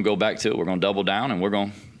we're just going to go back to it. We're going to double down, and we're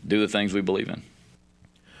going to do the things we believe in.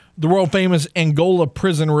 The world-famous Angola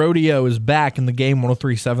Prison Rodeo is back in the game.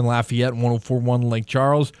 103.7 Lafayette and 104.1 Lake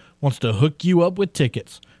Charles wants to hook you up with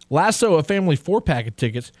tickets. Lasso a family 4-pack of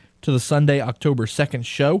tickets to the Sunday, October 2nd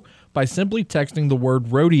show by simply texting the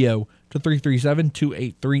word rodeo to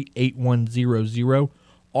 337-283-8100,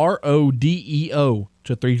 RODEO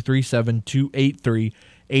to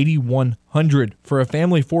 337-283-8100 for a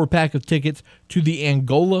family 4-pack of tickets to the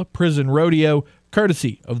Angola Prison Rodeo,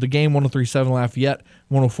 courtesy of the game. 103.7 Lafayette,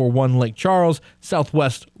 104.1 Lake Charles,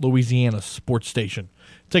 Southwest Louisiana Sports Station.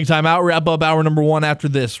 Take time out, wrap up hour number 1 after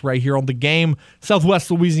this, right here on the game.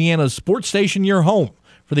 Southwest Louisiana Sports Station, your home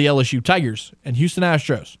for the LSU Tigers and Houston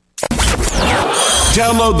Astros.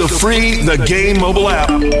 Download the free The Game mobile app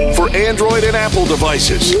for Android and Apple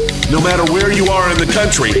devices. No matter where you are in the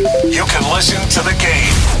country, you can listen to The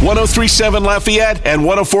Game. 103.7 Lafayette and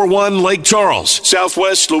 104.1 Lake Charles,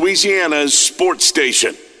 Southwest Louisiana's sports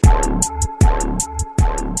station.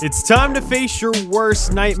 It's time to face your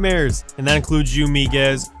worst nightmares, and that includes you,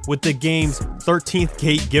 Miguez, with The Game's 13th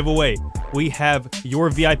Gate giveaway. We have your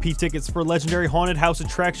VIP tickets for Legendary Haunted House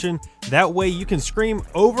attraction. That way you can scream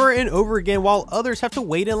over and over again while others have to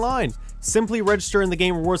wait in line. Simply register in the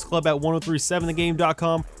Game Rewards Club at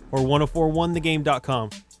 1037thegame.com or 1041thegame.com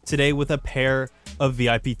today with a pair of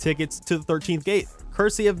VIP tickets to the 13th Gate,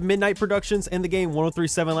 courtesy of Midnight Productions and the Game.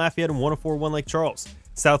 103.7 Lafayette and 104.1 Lake Charles,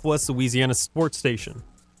 Southwest Louisiana Sports Station.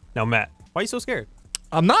 Now, Matt, why are you so scared?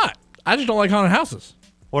 I'm not. I just don't like haunted houses.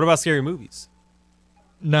 What about scary movies?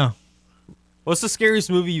 No. What's the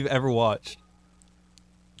scariest movie you've ever watched?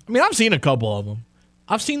 I mean, I've seen a couple of them.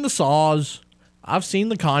 I've seen The Saws. I've seen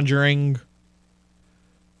The Conjuring.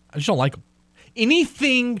 I just don't like them.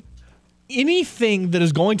 Anything that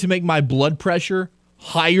is going to make my blood pressure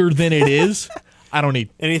higher than it is, I don't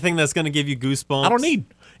need. Anything that's going to give you goosebumps? I don't need.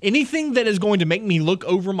 Anything that is going to make me look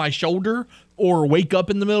over my shoulder or wake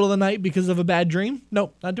up in the middle of the night because of a bad dream,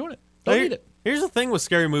 nope, not doing it. Don't need it. Here's the thing with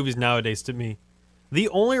scary movies nowadays to me. The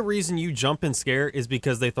only reason you jump and scare is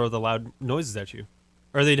because they throw the loud noises at you.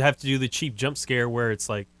 Or they'd have to do the cheap jump scare where it's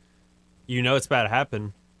like, it's about to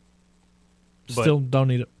happen. But Still don't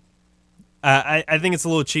need it. I think it's a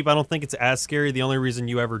little cheap. I don't think it's as scary. The only reason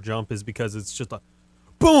you ever jump is because it's just a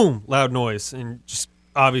boom, loud noise. And just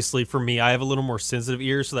obviously for me, I have a little more sensitive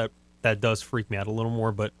ears, so that does freak me out a little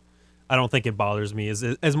more. But I don't think it bothers me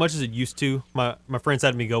as much as it used to. My friends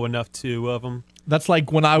had me go enough to of them. That's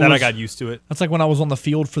like when I got used to it. That's like when I was on the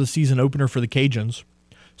field for the season opener for the Cajuns.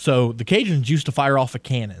 So the Cajuns used to fire off a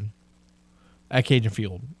cannon at Cajun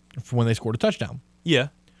Field for when they scored a touchdown. Yeah,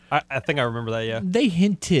 I think I remember that, yeah. They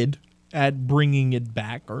hinted at bringing it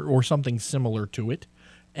back or something similar to it.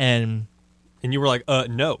 And you were like,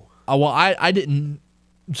 no. Well, I didn't.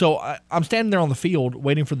 So I'm standing there on the field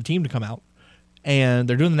waiting for the team to come out, and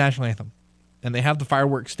they're doing the national anthem. and they have the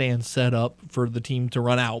fireworks stand set up for the team to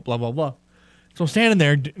run out, blah, blah, blah. So I'm standing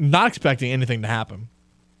there not expecting anything to happen.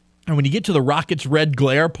 And when you get to the Rockets red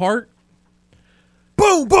glare part,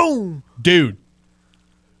 Boom, boom. dude,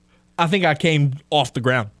 I think I came off the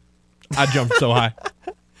ground. I jumped so high.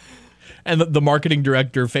 And the marketing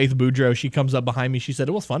director, Faith Boudreaux, she comes up behind me. She said,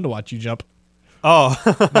 it was fun to watch you jump. Oh.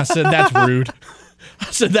 I said, that's rude.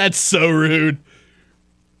 I said, that's so rude.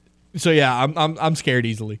 So, yeah, I'm scared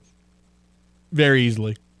easily. Very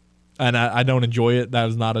easily. And I don't enjoy it. That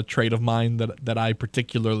is not a trait of mine that I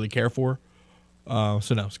particularly care for.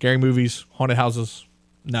 So, no, scary movies, haunted houses,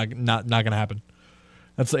 not going to happen.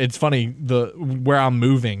 It's funny. Where I'm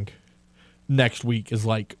moving next week is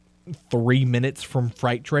like 3 minutes from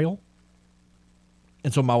Fright Trail.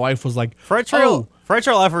 And so my wife was like, Fright Trail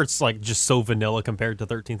effort's like just so vanilla compared to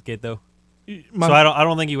 13th Gate though. So I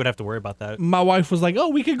don't think you would have to worry about that. My wife was like, oh,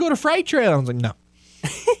 we could go to Fright Trail. I was like, no,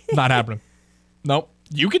 not happening. Nope.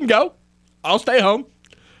 You can go. I'll stay home.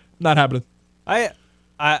 Not happening. I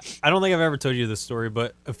don't think I've ever told you this story,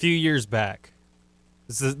 but a few years back,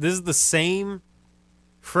 this is the same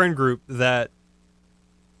friend group that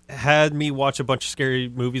had me watch a bunch of scary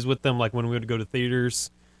movies with them. Like when we would go to theaters,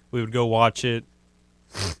 we would go watch it.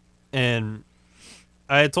 And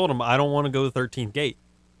I had told them I don't want to go to 13th Gate.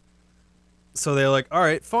 So they're like, all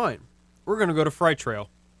right, fine. We're going to go to Fright Trail.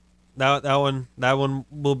 That one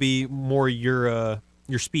will be more your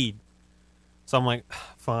speed. So I'm like,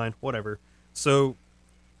 fine, whatever. So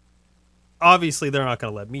obviously they're not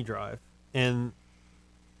going to let me drive. And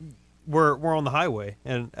we're on the highway.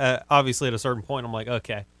 And obviously at a certain point I'm like,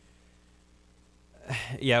 okay.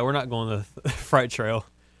 Yeah, we're not going to the Fright Trail.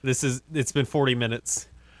 It's been 40 minutes.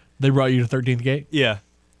 They brought you to 13th Gate? Yeah.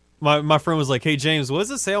 My friend was like, hey, James, what does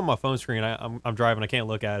it say on my phone screen? I'm driving. I can't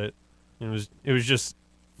look at it. And it was just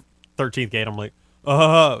 13th Gate. I'm like,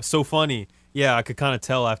 oh, so funny. Yeah, I could kind of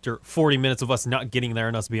tell after 40 minutes of us not getting there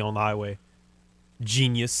and us being on the highway.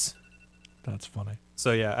 Genius. That's funny.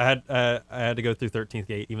 So, yeah, I had to go through 13th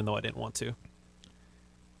Gate even though I didn't want to.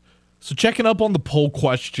 So checking up on the poll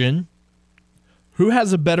question. Who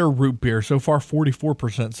has a better root beer? So far,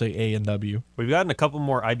 44% say A&W. We've gotten a couple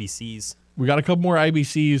more IBCs. We got a couple more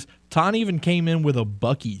IBCs. Ton even came in with a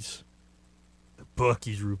Buc-ee's.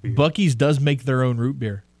 Buc-ee's root beer. Buc-ee's does make their own root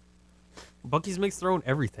beer. Buc-ee's makes their own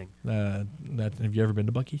everything. Have you ever been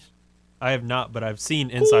to Buc-ee's? I have not, but I've seen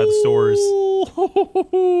inside the stores.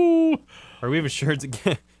 Are we even sure it's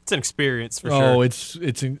an experience for sure? Oh,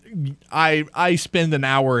 I spend an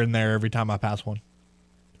hour in there every time I pass one.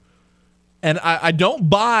 And I don't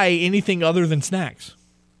buy anything other than snacks.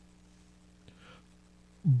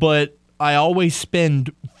 But I always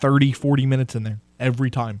spend 30, 40 minutes in there every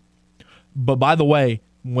time. But by the way,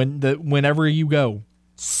 whenever you go,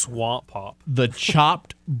 Swamp Pop. the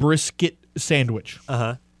chopped brisket sandwich.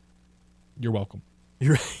 Uh-huh. You're welcome.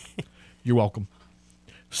 You're You're welcome.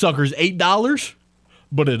 Sucker's $8,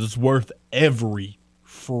 but it is worth every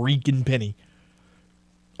freaking penny.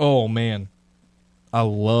 Oh, man. I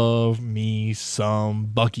love me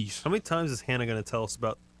some Buc-ee's. How many times is Hannah going to tell us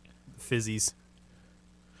about fizzies?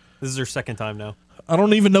 This is her second time now. I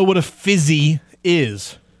don't even know what a fizzy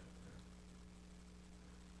is.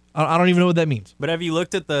 I don't even know what that means. But have you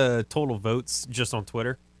looked at the total votes just on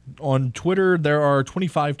Twitter? On Twitter, there are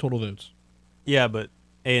 25 total votes. Yeah, but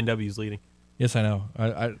A&W's leading. Yes, I know.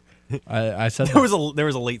 I said There that.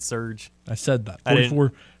 was a late surge. I said that. I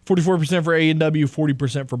didn't- 44% for A&W,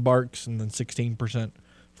 40% for Barks, and then 16%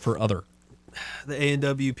 for other. The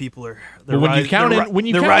A&W people are. But when you count in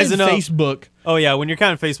Facebook, Oh yeah, when you're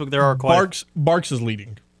counting Facebook, there are quite. Barks is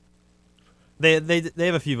leading. They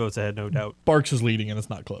have a few votes ahead, no doubt. Barks is leading, and it's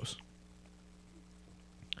not close.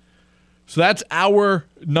 So that's our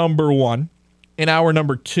number one. In our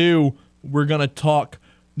number two, we're going to talk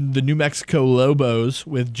the New Mexico Lobos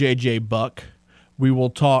with J.J. Buck. We will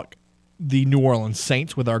talk the New Orleans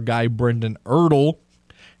Saints with our guy Brendan Ertl.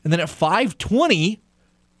 And then at 5:20,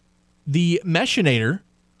 the Meshinator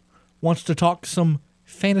wants to talk some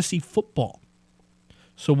fantasy football.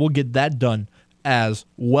 So we'll get that done as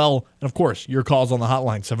well. And, of course, your calls on the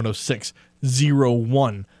hotline,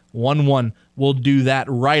 706-0111. We'll do that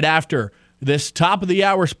right after this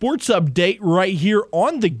top-of-the-hour sports update right here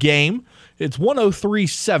on The Game. It's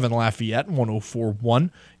 103.7 Lafayette, 104.1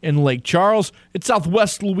 in Lake Charles. It's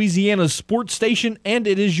Southwest Louisiana's sports station, and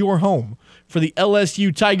it is your home for the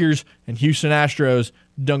LSU Tigers and Houston Astros.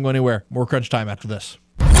 Don't go anywhere. More Crunch Time after this.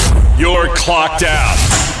 You're clocked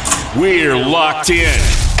out. We're locked in.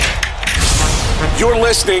 You're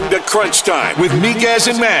listening to Crunch Time with Miguez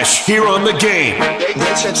and Mash here on The Game.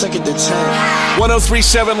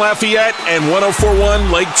 103.7 Lafayette and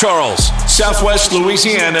 104.1 Lake Charles, Southwest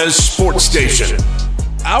Louisiana's sports station.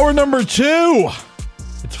 Hour number 2.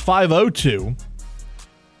 It's 5:02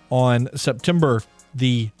 on September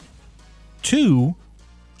the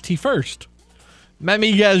 21st. Matt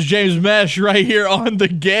Miguez, James Mesh, right here on The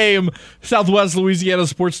Game, Southwest Louisiana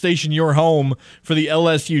sports station, your home for the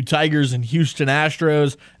LSU Tigers and Houston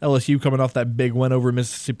Astros. LSU coming off that big win over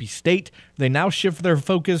Mississippi State. They now shift their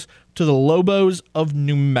focus to the Lobos of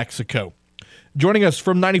New Mexico. Joining us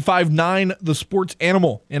from 95.9, the Sports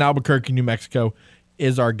Animal in Albuquerque, New Mexico,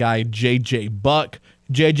 is our guy, JJ Buck.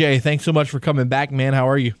 JJ, thanks so much for coming back, man. How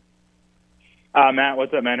are you? Matt,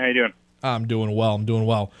 what's up, man? How you doing? I'm doing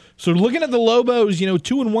well. So looking at the Lobos,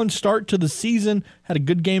 2-1 start to the season, had a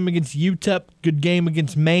good game against UTEP, good game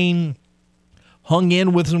against Maine, hung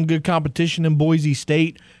in with some good competition in Boise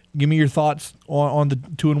State. Give me your thoughts on the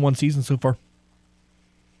 2-1 season so far.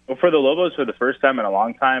 Well, for the Lobos, for the first time in a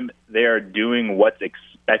long time, they are doing what's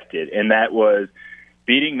expected, and that was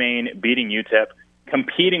beating Maine, beating UTEP,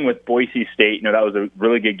 competing with Boise State. That was a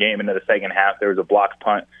really good game into the second half. There was a blocked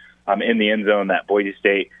punt in the end zone that Boise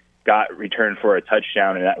State got returned for a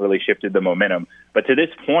touchdown, and that really shifted the momentum. But to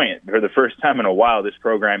this point, for the first time in a while, this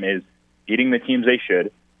program is beating the teams they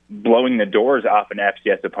should, blowing the doors off an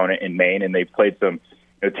FCS opponent in Maine, and they've played some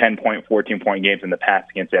 10-point, 14-point games in the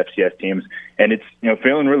past against FCS teams. And it's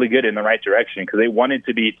feeling really good in the right direction because they wanted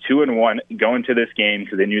to be 2-1 going to this game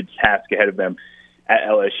because they knew the task ahead of them at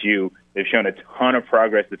LSU. They've shown a ton of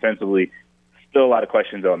progress defensively. Still a lot of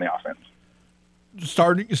questions on the offense.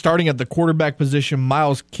 Starting at the quarterback position,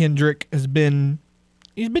 Miles Kendrick he's been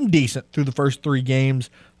decent through the first 3 games.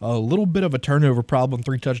 A little bit of a turnover problem,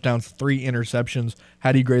 3 touchdowns, 3 interceptions.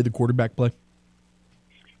 How do you grade the quarterback play?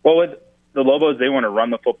 Well, with the Lobos, they want to run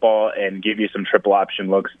the football and give you some triple option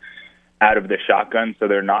looks out of the shotgun, so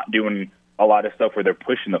they're not doing a lot of stuff where they're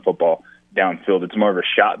pushing the football downfield. It's more of a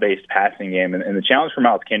shot-based passing game. And the challenge for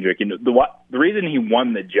Miles Kendrick, the reason he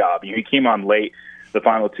won the job, he came on late the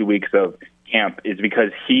final 2 weeks of camp, is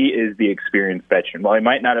because he is the experienced veteran. While he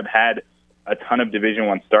might not have had a ton of Division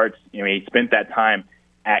I starts, he spent that time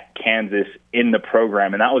at Kansas in the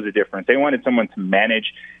program, and that was the difference. They wanted someone to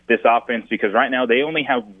manage this offense because right now they only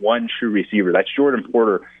have one true receiver. That's Jordan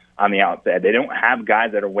Porter on the outside. They don't have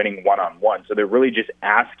guys that are winning one-on-one, so they're really just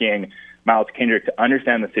asking Miles Kendrick to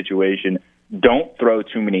understand the situation. Don't throw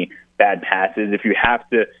too many bad passes. If you have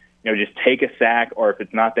to, just take a sack, or if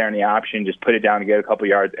it's not there in the option, just put it down and get a couple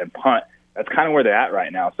yards and punt. That's kind of where they're at right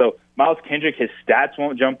now. So Miles Kendrick, his stats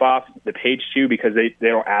won't jump off the page too because they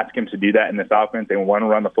don't ask him to do that in this offense. They want to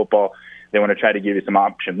run the football. They want to try to give you some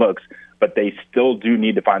option looks, but they still do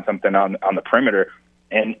need to find something on the perimeter.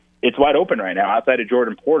 And it's wide open right now. Outside of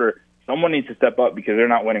Jordan Porter, someone needs to step up because they're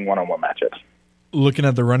not winning one-on-one matchups. Looking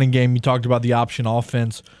at the running game, you talked about the option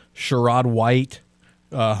offense. Sherrod White,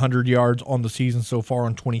 100 yards on the season so far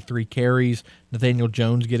on 23 carries. Nathaniel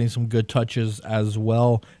Jones getting some good touches as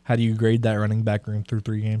well. How do you grade that running back room through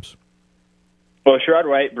 3 games? Well, Sherrod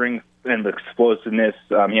White brings in the explosiveness.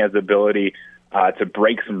 He has the ability to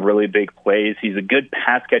break some really big plays. He's a good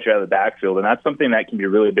pass catcher out of the backfield, and that's something that can be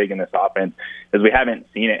really big in this offense, because we haven't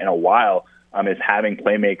seen it in a while, is having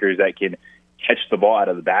playmakers that can catch the ball out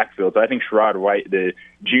of the backfield. So I think Sherrod White, the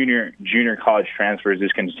junior college transfer, is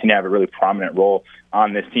just going to continue to have a really prominent role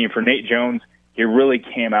on this team. For Nate Jones, he really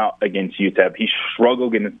came out against UTEP. He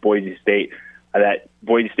struggled against Boise State. That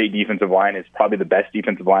Boise State defensive line is probably the best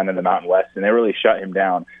defensive line in the Mountain West, and they really shut him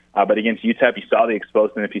down. But against UTEP, you saw the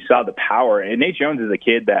explosiveness, you saw the power. And Nate Jones is a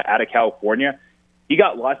kid that, out of California, he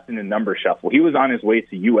got lost in the number shuffle. He was on his way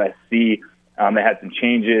to USC. They had some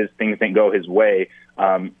changes. Things didn't go his way.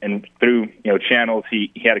 And through channels, he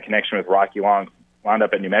had a connection with Rocky Long, wound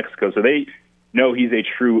up at New Mexico. So they know he's a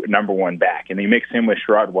true number 1 back. And they mix him with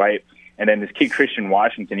Sherrod White. And then this kid, Christian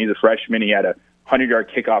Washington, he's a freshman. He had a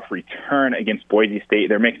 100-yard kickoff return against Boise State.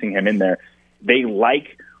 They're mixing him in there. They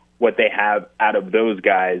like what they have out of those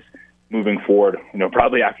guys moving forward,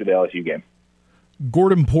 probably after the LSU game.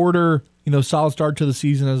 Gordon Porter, solid start to the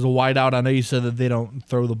season as a wideout. I know you said that they don't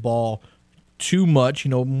throw the ball too much,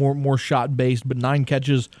 more shot based, but 9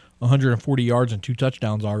 catches, 140 yards, and 2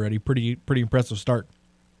 touchdowns already. Pretty impressive start.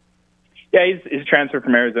 Yeah, he's transferred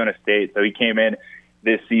from Arizona State, so he came in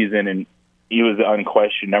this season and he was the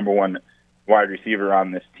unquestioned number 1 wide receiver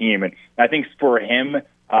on this team. And I think for him,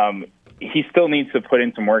 he still needs to put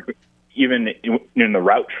in some work, even in the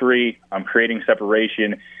route tree, creating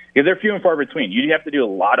separation, because they're few and far between. You have to do a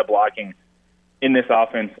lot of blocking in this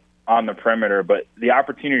offense on the perimeter, but the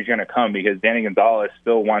opportunity is going to come because Danny Gonzalez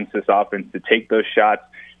still wants this offense to take those shots,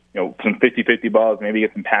 some 50-50 balls, maybe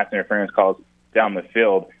get some pass interference calls down the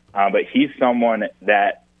field. But he's someone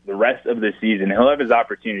that the rest of the season, he'll have his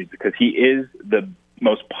opportunities because he is the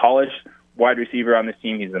most polished wide receiver on this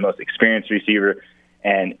team. He's the most experienced receiver.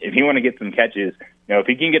 And if he want to get some catches, if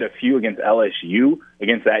he can get a few against LSU,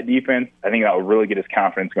 against that defense, I think that will really get his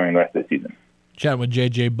confidence going the rest of the season. Chatting with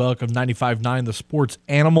J.J. Buck of 95.9, the sports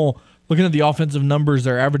animal. Looking at the offensive numbers,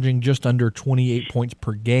 they're averaging just under 28 points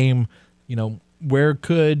per game. Where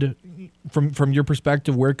could, from your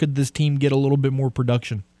perspective, where could this team get a little bit more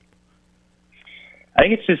production? I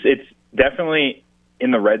think it's definitely in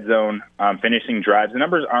the red zone, finishing drives. The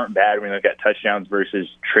numbers aren't bad when you look at touchdowns versus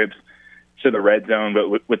trips to the red zone,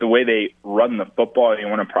 but with the way they run the football, you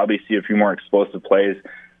want to probably see a few more explosive plays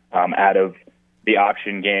out of the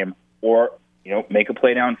option game, or make a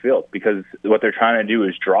play downfield, because what they're trying to do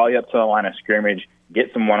is draw you up to the line of scrimmage,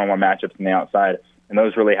 get some one-on-one matchups on the outside, and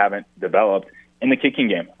those really haven't developed in the kicking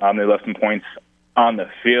game. They left some points on the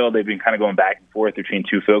field. They've been kind of going back and forth between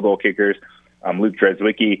two field goal kickers. Luke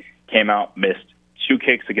Dreswicki came out, missed 2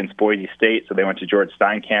 kicks against Boise State, so they went to George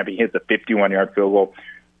Steinkamp. He hits a 51-yard field goal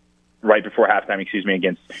right before halftime,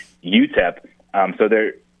 against UTEP. So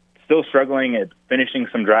they're still struggling at finishing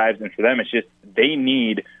some drives, and for them, it's just they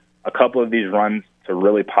need a couple of these runs to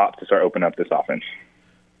really pop to start opening up this offense.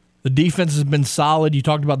 The defense has been solid. You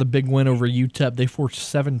talked about the big win over UTEP. They forced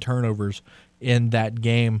 7 turnovers in that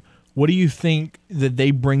game. What do you think that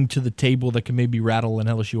they bring to the table that can maybe rattle an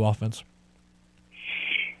LSU offense?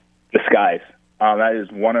 The skies. That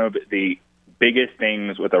is one of the biggest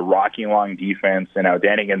things with a Rocky Long defense, and now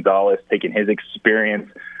Danny Gonzalez taking his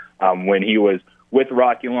experience when he was with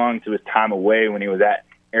Rocky Long to his time away when he was at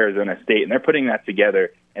Arizona State, and they're putting that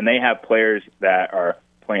together, and they have players that are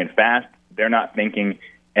playing fast, they're not thinking,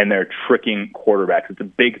 and they're tricking quarterbacks. It's a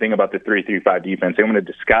big thing about the 3-3-5 defense. They want to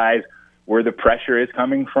disguise where the pressure is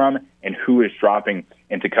coming from and who is dropping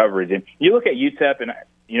into coverage. And you look at UTEP, and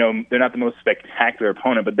they're not the most spectacular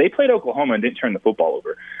opponent, but they played Oklahoma and didn't turn the football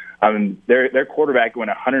over. Their quarterback went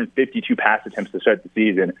 152 pass attempts to start the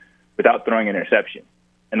season without throwing an interception,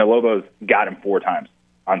 and the Lobos got him 4 times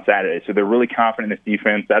on Saturday. So they're really confident in this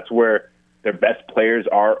defense. That's where their best players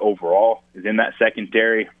are overall, is in that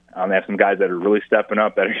secondary. They have some guys that are really stepping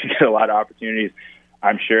up, that are going to get a lot of opportunities,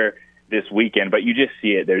 I'm sure, this weekend. But you just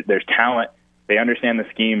see it. There's talent. They understand the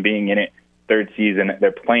scheme, being in it, 3rd season.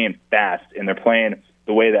 They're playing fast, and they're playing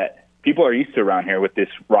the way that people are used to around here with this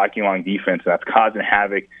Rocky Long defense that's causing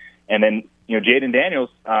havoc. And then, Jaden Daniels,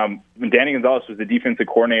 when Danny Gonzalez was the defensive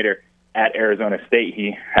coordinator at Arizona State,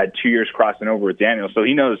 he had 2 years crossing over with Daniels, so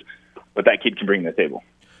he knows what that kid can bring to the table.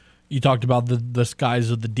 You talked about the skies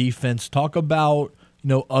of the defense. Talk about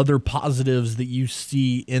other positives that you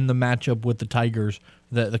see in the matchup with the Tigers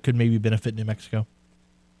that could maybe benefit New Mexico.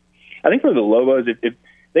 I think for the Lobos, if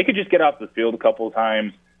they could just get off the field a couple of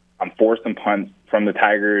times, force some punts from the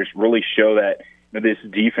Tigers, really show that this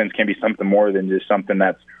defense can be something more than just something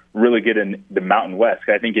that's really good in the Mountain West.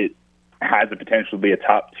 I think it has the potential to be a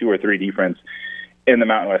top 2 or 3 defense in the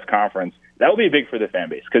Mountain West Conference. That will be big for the fan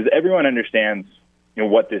base because everyone understands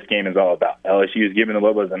what this game is all about. LSU is giving the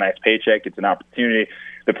Lobos a nice paycheck. It's an opportunity.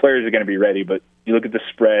 The players are going to be ready, but you look at the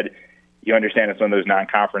spread, you understand it's one of those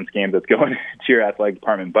non-conference games that's going to your athletic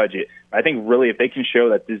department budget. I think really if they can show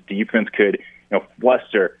that this defense could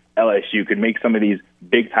fluster LSU, could make some of these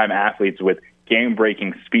big-time athletes with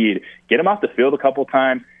game-breaking speed, get them off the field a couple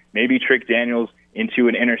times, maybe trick Daniels into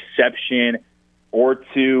an interception or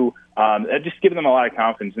 2, just give them a lot of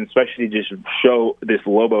confidence, and especially just show this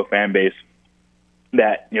Lobo fan base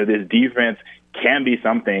that this defense can be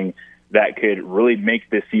something that could really make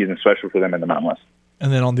this season special for them in the Mountain West.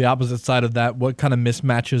 And then on the opposite side of that, what kind of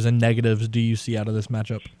mismatches and negatives do you see out of this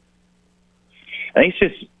matchup? I think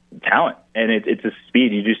it's just talent, and it's a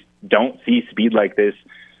speed. You just don't see speed like this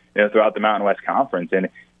throughout the Mountain West Conference. And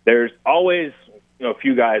there's always a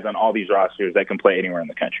few guys on all these rosters that can play anywhere in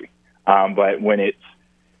the country. But when it's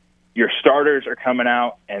your starters are coming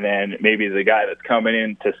out, and then maybe the guy that's coming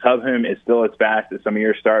in to sub him is still as fast as some of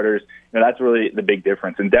your starters, that's really the big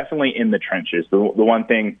difference. And definitely in the trenches. The one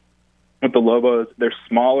thing with the Lobos, they're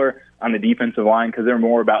smaller on the defensive line because they're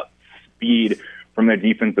more about speed from their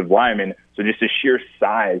defensive linemen. So just the sheer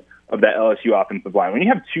size of that LSU offensive line. When you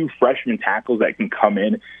have 2 freshman tackles that can come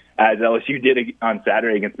in, as LSU did on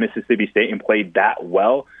Saturday against Mississippi State and played that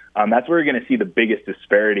well, that's where you're going to see the biggest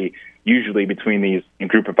disparity usually between these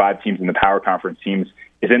group of 5 teams and the power conference teams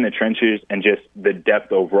is in the trenches and just the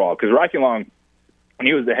depth overall. Because Rocky Long, when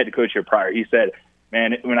he was the head coach here prior, he said,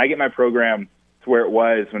 man, when I get my program to where it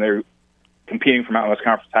was when they're competing for Mountain West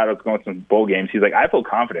Conference titles, going to some bowl games. He's like, I feel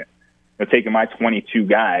confident taking my 22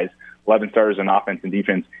 guys, 11 starters in offense and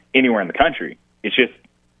defense, anywhere in the country. It's just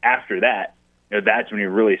after that, that's when you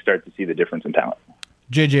really start to see the difference in talent.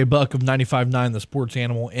 JJ Buck of 95.9, the Sports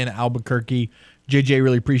Animal in Albuquerque. JJ,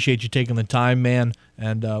 really appreciate you taking the time, man,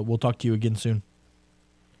 and we'll talk to you again soon.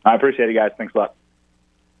 I appreciate it, guys. Thanks a lot.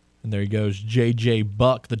 And there he goes, J.J.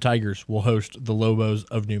 Buck. The Tigers will host the Lobos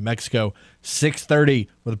of New Mexico, 6:30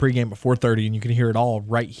 with a pregame at 4:30, and you can hear it all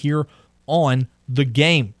right here on The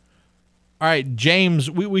Game. All right, James,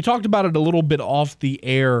 we talked about it a little bit off the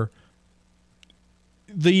air.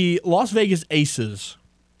 The Las Vegas Aces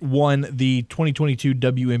won the 2022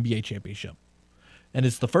 WNBA championship, and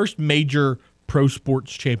it's the first major pro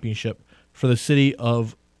sports championship for the city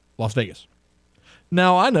of Las Vegas.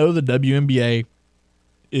 Now, I know the WNBA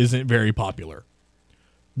isn't very popular.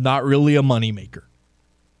 Not really a moneymaker.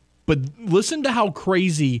 But listen to how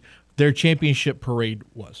crazy their championship parade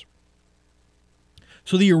was.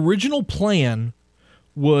 So the original plan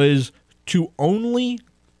was to only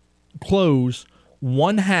close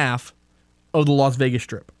one half of the Las Vegas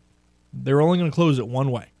Strip. They were only going to close it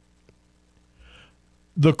one way.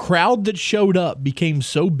 The crowd that showed up became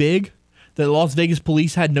so big that Las Vegas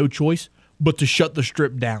police had no choice but to shut the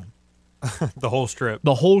Strip down. The whole strip.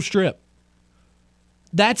 The whole strip.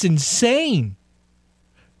 That's insane.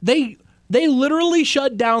 They literally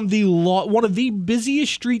shut down one of the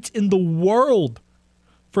busiest streets in the world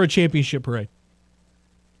for a championship parade.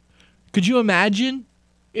 Could you imagine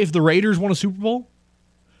if the Raiders won a Super Bowl?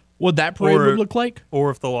 What that parade would look like?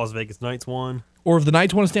 Or if the Las Vegas Knights won. Or if the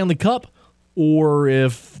Knights won a Stanley Cup. Or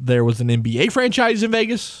if there was an NBA franchise in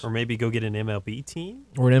Vegas. Or maybe go get an MLB team.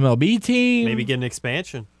 Or an MLB team. Maybe get an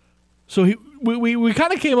expansion. So we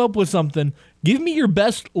kind of came up with something. Give me your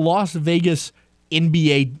best Las Vegas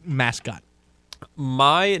NBA mascot.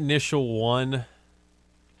 My initial one,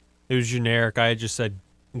 it was generic. I had just said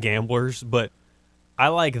gamblers, but I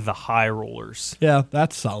like the High Rollers. Yeah,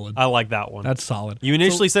 that's solid. I like that one. That's solid. You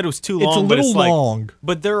initially said it was too long. It's a little long.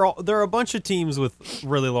 But there are a bunch of teams with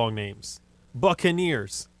really long names.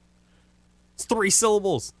 Buccaneers. It's 3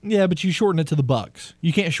 syllables. Yeah, but you shorten it to the Bucks.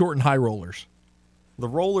 You can't shorten High Rollers. The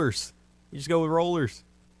Rollers. You just go with Rollers.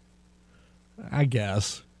 I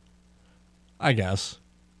guess.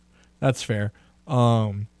 That's fair.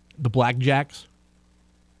 The Blackjacks.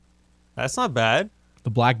 That's not bad.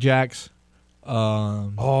 The Blackjacks.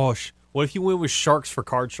 What if you went with Sharks for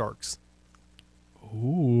Card Sharks?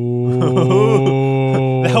 Ooh.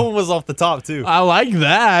 That one was off the top too. I like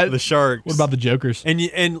that. The Sharks. What about the Jokers?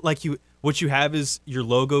 What you have is your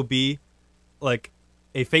logo be like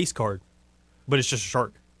a face card, but it's just a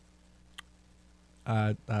shark.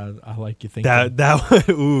 I like you thinking.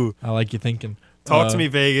 Ooh. I like you thinking. Talk to me,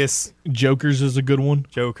 Vegas. Jokers is a good one.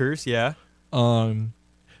 Jokers, yeah. You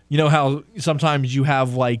know how sometimes you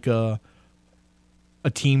have like a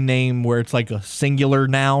team name where it's like a singular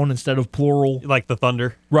noun instead of plural, Like the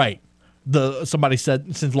Thunder. right? Somebody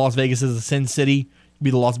said since Las Vegas is a Sin City, it'd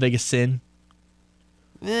be the Las Vegas Sin.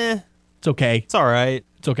 It's okay. It's all right.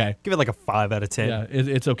 It's okay. Give it like a 5 out of 10. Yeah,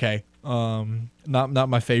 it's okay. Not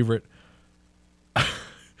my favorite.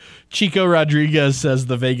 Chico Rodriguez says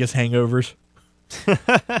the Vegas Hangovers.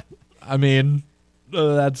 I mean,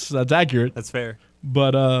 that's accurate. That's fair.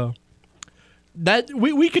 But that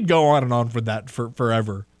we could go on and on for that for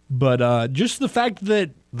forever. But just the fact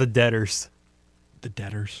that The Debtors. the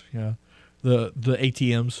debtors, yeah, the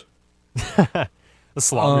ATMs, The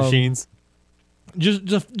slot machines.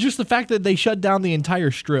 just the fact that they shut down the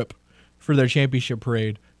entire strip for their championship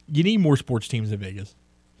parade. You need more sports teams in Vegas.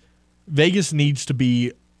 Vegas needs to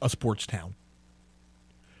be a sports town.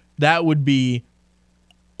 That would be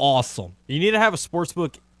awesome. You need to have a sports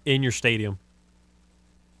book in your stadium.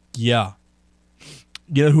 Yeah.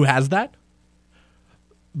 You know who has that?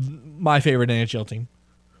 My favorite NHL team,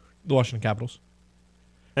 the Washington Capitals.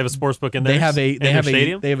 They have a sports book in there. They have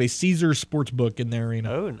stadium. They have a Caesar Sportsbook in their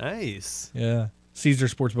arena. Oh, nice. Yeah, Caesar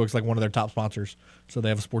Sportsbook's like one of their top sponsors, so they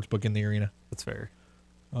have a sportsbook in the arena. That's fair.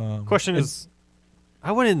 Question is,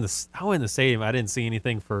 I went in the stadium. I didn't see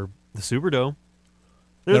anything for the Superdome.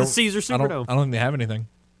 They're the Caesar Superdome. I don't think they have anything.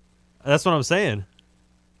 That's what I'm saying.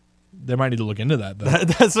 They might need to look into that though.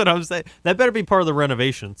 That's what I'm saying. That better be part of the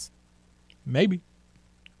renovations. Maybe.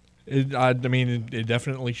 I mean, it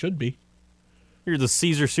definitely should be. You're the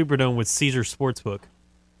Caesar Superdome with Caesar Sportsbook.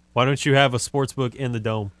 Why don't you have a sportsbook in the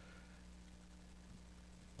dome?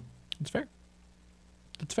 It's fair.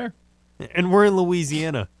 It's fair. And we're in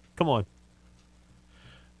Louisiana. Come on.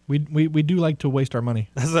 We do like to waste our money.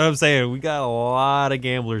 That's what I'm saying. We got a lot of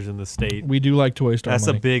gamblers in the state. We do like to waste our That's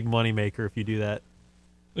money. a big money maker if you do that.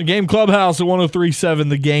 The Game Clubhouse at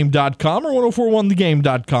 1037thegame.com or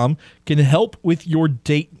 1041thegame.com can help with your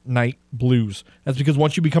date night blues. That's because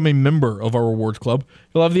once you become a member of our rewards club,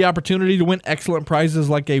 you'll have the opportunity to win excellent prizes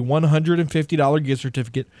like a $150 gift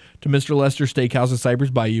certificate to Mr. Lester Steakhouse at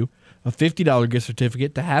Cypress Bayou, a $50 gift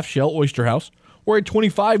certificate to Half Shell Oyster House, or a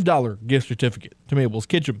 $25 gift certificate to Mabel's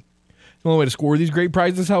Kitchen. The only way to score these great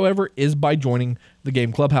prizes, however, is by joining the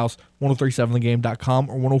Game Clubhouse, 1037thegame.com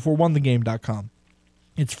or 1041thegame.com.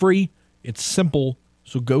 It's free, it's simple,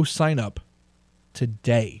 so go sign up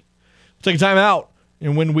today. We'll take a time out,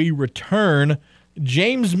 and when we return,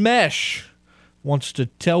 James Mesh wants to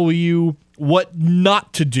tell you what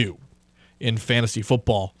not to do in fantasy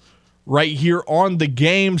football. Right here on The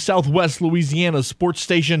Game, Southwest Louisiana sports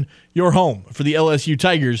station, your home for the LSU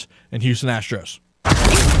Tigers and Houston Astros.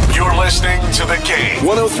 You're listening to The Game.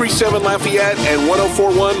 103.7 Lafayette and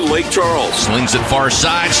 104.1 Lake Charles. Slings it far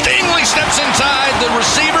side. Stingley steps inside the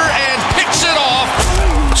receiver and picks it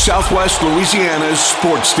off. Southwest Louisiana's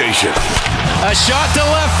sports station. A shot to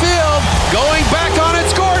left field. Going back on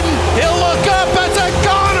it's Gordon. He'll look up. It's a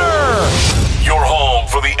goner. Your home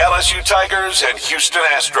for the LSU Tigers and Houston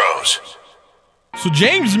Astros. So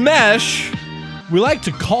James Mesh, we like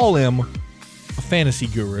to call him a fantasy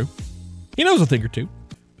guru. He knows a thing or two.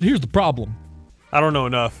 But here's the problem. I don't know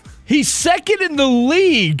enough. He's second in the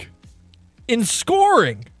league in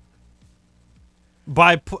scoring.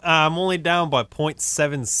 I'm only down by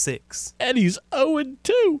 0.76. And he's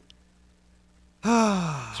 0-2.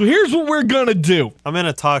 So here's what we're going to do. I'm in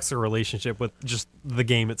a toxic relationship with just the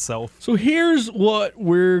game itself. So here's what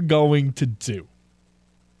we're going to do.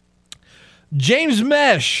 James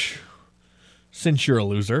Mesh, since you're a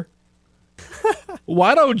loser,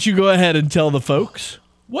 why don't you go ahead and tell the folks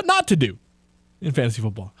what not to do in fantasy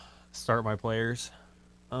football? Start my players.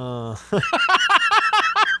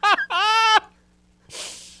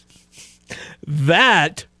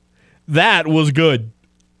 That was good.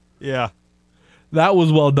 Yeah. That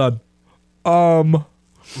was well done.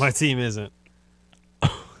 My team isn't.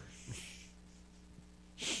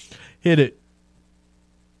 Hit it.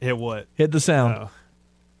 Hit what? Hit the sound. Oh.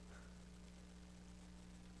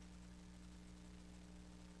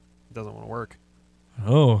 It doesn't want to work.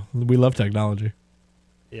 Oh, we love technology.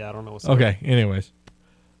 Yeah, I don't know what's Okay, anyways.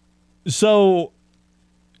 So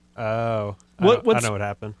Oh. I What's- know what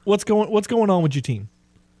happened. what's going on with your team?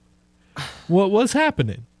 What's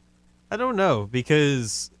happening? I don't know,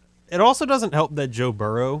 because it also doesn't help that Joe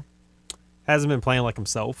Burrow hasn't been playing like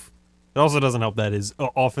himself. It also doesn't help that his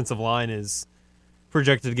offensive line is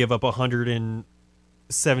projected to give up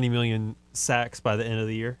 170 million sacks by the end of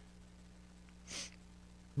the year.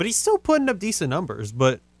 But he's still putting up decent numbers.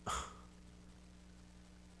 But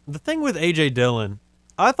the thing with A.J. Dillon,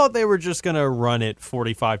 I thought they were just going to run it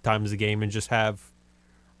 45 times a game and just have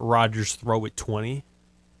Rodgers throw it 20.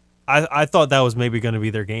 I thought that was maybe going to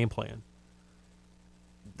be their game plan.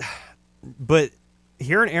 But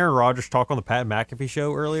hearing Aaron Rodgers talk on the Pat McAfee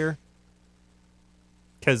show earlier,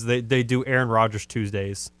 because they do Aaron Rodgers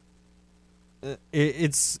Tuesdays,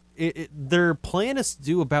 their plan is to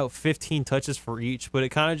do about 15 touches for each, but it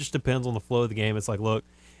kind of just depends on the flow of the game. It's like, look,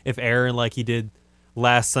 if Aaron, like he did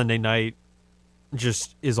last Sunday night,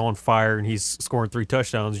 just is on fire and he's scoring 3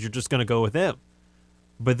 touchdowns, you're just going to go with him.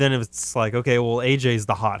 But then if it's like, okay, well, AJ's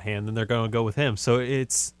the hot hand, then they're going to go with him. So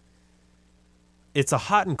it's a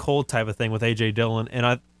hot and cold type of thing with AJ Dillon, and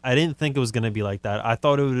I didn't think it was going to be like that. I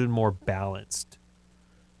thought it would have been more balanced.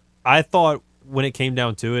 I thought when it came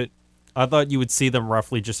down to it, I thought you would see them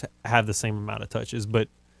roughly just have the same amount of touches, but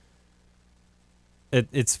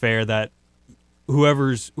it's fair that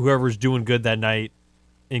whoever's doing good that night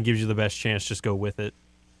and gives you the best chance, just go with it.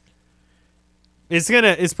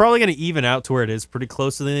 It's probably gonna even out to where it is pretty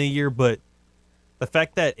close to the end of the year, but the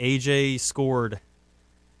fact that AJ scored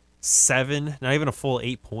 7, not even a full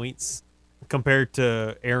 8 points, compared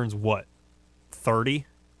to Aaron's 30?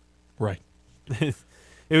 Right.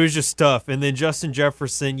 It was just tough. And then Justin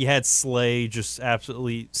Jefferson, you had Slay just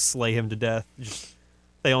absolutely slay him to death.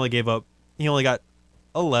 He only got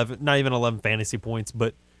 11, not even 11 fantasy points,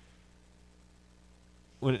 but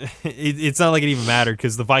it's not like it even mattered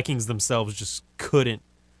because the Vikings themselves just couldn't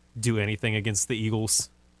do anything against the Eagles.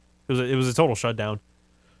 It was a total shutdown.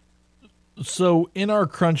 So in our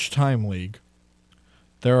Crunch Time League,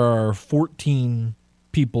 there are 14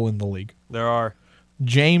 people in the league. There are.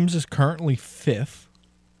 James is currently 5th.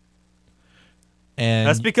 And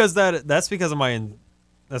That's because of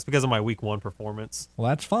my week 1 performance. well,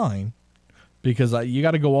 that's fine because you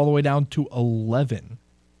got to go all the way down to 11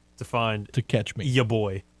 To find to catch me. ya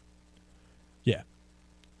boy. Yeah.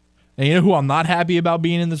 And you know who I'm not happy about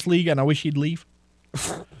being in this league and I wish he'd leave?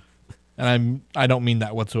 And I don't mean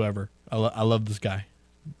that whatsoever. I love this guy.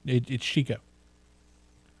 It's Chico.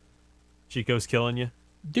 Chico's killing you.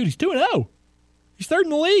 Dude, he's 2-0. He's third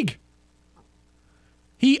in the league.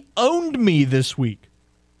 He owned me this week.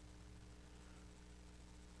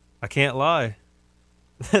 I can't lie.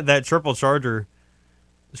 That triple charger,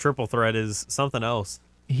 triple threat is something else.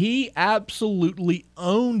 He absolutely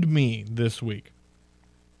owned me this week.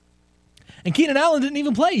 And Keenan Allen didn't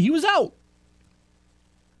even play. He was out.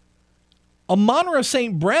 Amon-Ra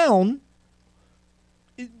St. Brown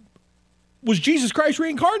was Jesus Christ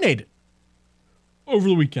reincarnated over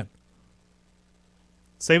the weekend.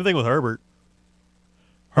 Same thing with Herbert.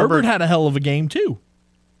 Herbert had a hell of a game too.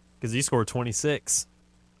 Because he scored 26.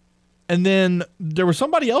 And then there was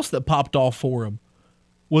somebody else that popped off for him.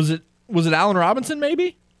 Was it Allen Robinson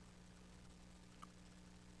maybe?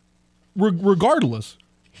 Regardless,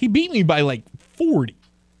 he beat me by like 40.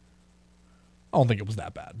 I don't think it was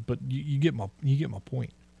that bad, but you get my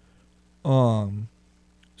point. So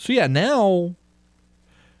yeah, now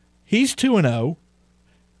he's 2-0.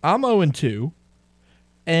 I'm 0-2,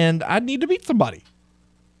 and I need to beat somebody.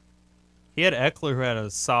 He had Eckler, who had a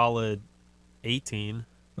solid 18.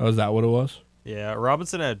 Oh, is that what it was? Yeah,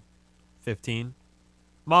 Robinson had 15.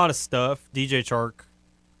 Modest stuff. DJ Chark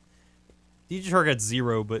had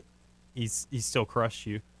 0, but he still crushed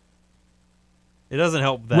you. It doesn't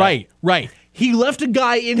help that. Right. He left a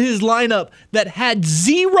guy in his lineup that had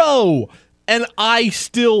 0, and I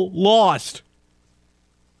still lost.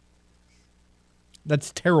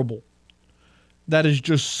 That's terrible. That is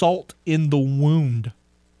just salt in the wound,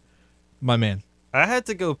 my man. I had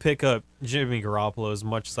to go pick up Jimmy Garoppolo as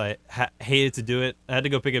much as I hated to do it. I had to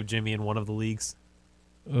go pick up Jimmy in one of the leagues.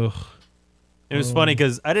 Ugh. It was funny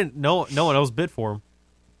because I didn't know no one else bid for him.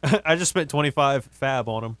 I just spent 25 fab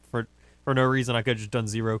on him for no reason. I could have just done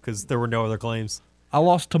 0 because there were no other claims. I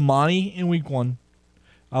lost to Monty in week 1.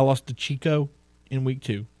 I lost to Chico in week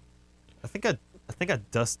 2. I think I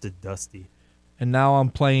dusted Dusty. And now I'm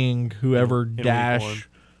playing whoever in Dash week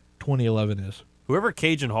 2011 is. Whoever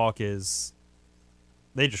Cajun Hawk is,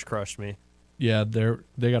 they just crushed me. Yeah,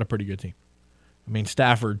 they got a pretty good team. I mean,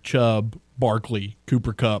 Stafford, Chubb, Barkley,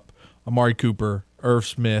 Cooper Kupp, Amari Cooper, Irv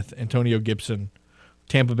Smith, Antonio Gibson,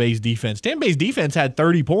 Tampa Bay's defense. Tampa Bay's defense had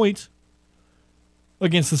 30 points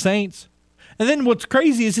against the Saints. And then what's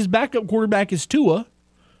crazy is his backup quarterback is Tua,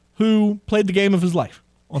 who played the game of his life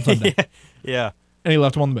on Sunday. Yeah. And he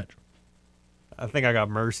left him on the bench. I think I got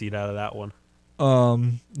mercied out of that one.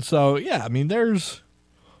 So yeah, I mean, there's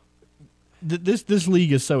this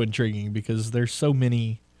league is so intriguing because there's so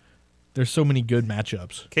many good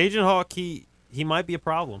matchups. Cajun Hawk, he might be a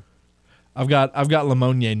problem. I've got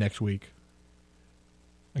Lemonnier next week.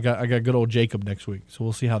 I got good old Jacob next week, so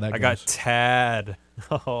we'll see how that goes. I got Tad.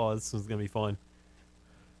 Oh, this is gonna be fun.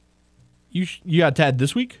 You got Tad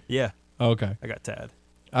this week? Yeah. Oh, okay. I got Tad.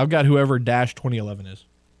 I've got whoever Dash 2011 is.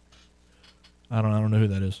 I don't know who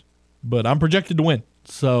that is, but I'm projected to win.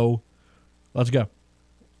 So let's go.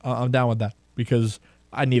 I'm down with that because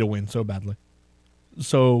I need a win so badly,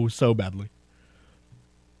 so badly.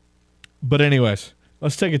 But anyways,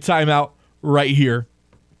 let's take a timeout right here.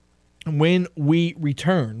 When we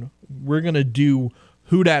return, we're gonna do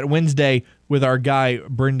Who Dat Wednesday with our guy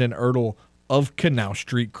Brendan Ertl of Canal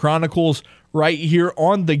Street Chronicles right here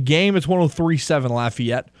on The Game. It's 103.7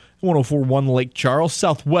 Lafayette, 104.1 Lake Charles,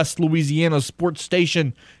 Southwest Louisiana sports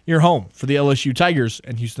station, your home for the LSU Tigers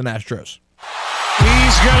and Houston Astros.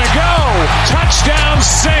 He's going to go. Touchdown,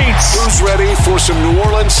 Saints. Who's ready for some New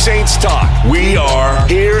Orleans Saints talk? We are.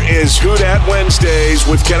 Here is Who Dat Wednesdays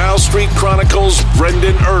with Canal Street Chronicles'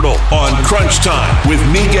 Brendan Ertl on Crunch Time with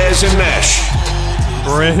Miguez and Mesh.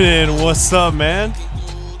 Brendan, what's up, man?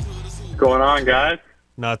 What's going on, guys?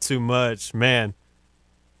 Not too much, man.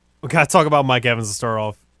 We got to talk about Mike Evans to start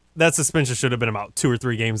off. That suspension should have been about 2 or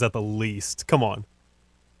 3 games at the least. Come on.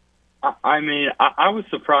 I mean, I was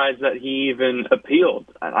surprised that he even appealed.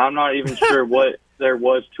 I'm not even sure what there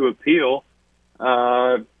was to appeal.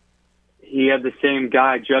 He had the same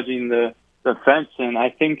guy judging the offense, and I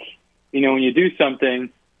think, when you do something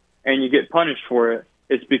and you get punished for it,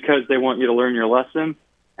 it's because they want you to learn your lesson.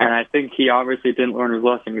 And I think he obviously didn't learn his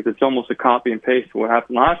lesson because it's almost a copy and paste of what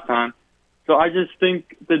happened last time. So I just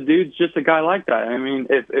think the dude's just a guy like that. I mean,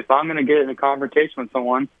 if I'm going to get in a confrontation with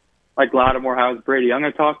someone like Lattimore has Brady, I'm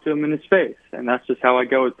going to talk to him in his face, and that's just how I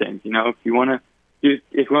go with things. If you want to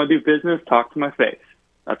do business, talk to my face.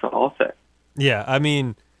 That's all I'll say. Yeah, I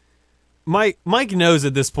mean, Mike knows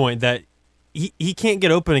at this point that he can't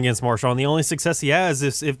get open against Marshawn. The only success he has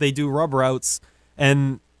is if they do rub routes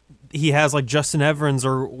and he has like Justin Evans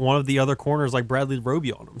or one of the other corners like Bradley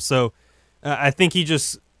Roby on him. So I think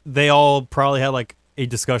they all probably had like a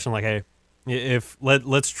discussion like, hey,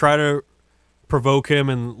 let's try to provoke him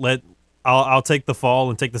and I'll take the fall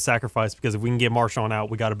and take the sacrifice, because if we can get Marshawn out,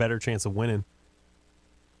 we got a better chance of winning.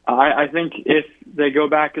 I think if they go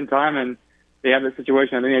back in time and they have this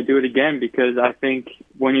situation, I think they do it again, because I think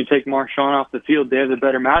when you take Marshawn off the field, they have the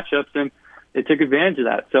better matchups, and they took advantage of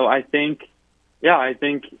that. So I think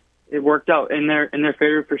it worked out in their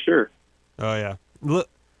favor for sure. Oh yeah, look,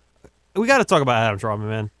 we got to talk about Adam Trautman,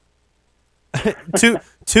 man.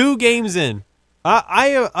 two games in,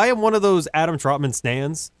 I am one of those Adam Trautman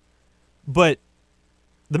stands, but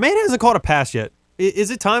the man hasn't caught a pass yet.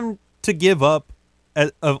 Is it time to give up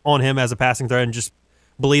on him as a passing threat and just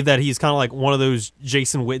believe that he's kind of like one of those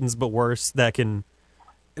Jason Wittens but worse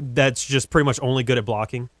that's just pretty much only good at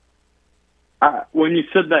blocking? When you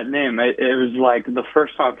said that name, it was like the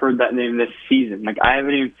first time I've heard that name this season. Like, I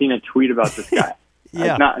haven't even seen a tweet about this guy.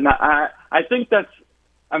 Yeah. I think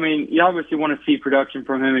you obviously want to see production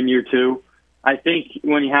from him in year 2. I think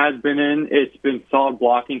when he has been in, it's been solid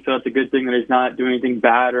blocking, so it's a good thing that he's not doing anything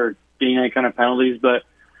bad or getting any kind of penalties. But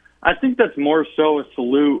I think that's more so a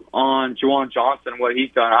salute on Juwan Johnson, what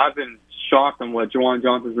he's done. I've been shocked on what Juwan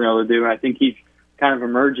Johnson's been able to do, and I think he's kind of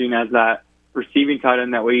emerging as that receiving tight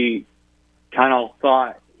end that we kind of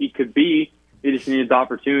thought he could be. He just needed the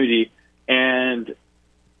opportunity. And,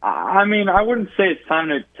 I wouldn't say it's time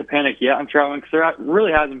to panic yet on Trautman, because there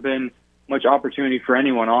really hasn't been much opportunity for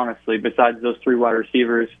anyone, honestly, besides those 3 wide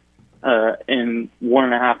receivers in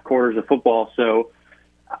 1.5 quarters of football. So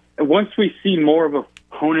once we see more of a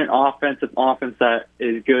opponent offense that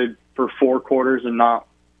is good for 4 quarters and not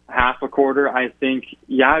half a quarter, I think,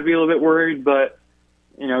 I'd be a little bit worried, but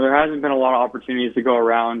there hasn't been a lot of opportunities to go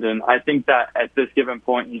around, and I think that at this given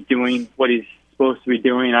point he's doing what he's supposed to be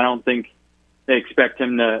doing. I don't think they expect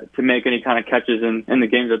him to make any kind of catches in the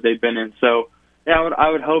games that they've been in. So I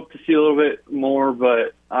would hope to see a little bit more,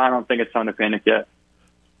 but I don't think it's time to panic yet.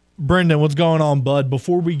 Brendan, what's going on, bud?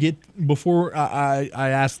 Before I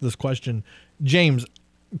ask this question, James,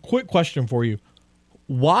 quick question for you.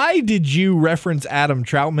 Why did you reference Adam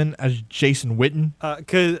Trautman as Jason Witten?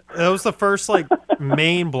 Because that was the first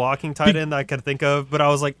main blocking tight end that I could think of, but I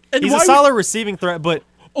was like, and he's a solid receiving threat, but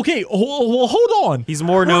okay, well, hold on. He's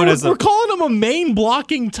more known as we're calling him a main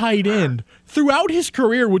blocking tight end throughout his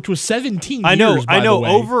career, which was 17 years. I know. The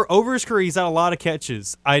way. Over his career, he's had a lot of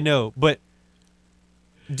catches. I know, but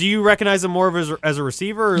do you recognize him more as a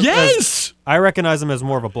receiver? Yes, I recognize him as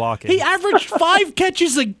more of a blocking. He averaged 5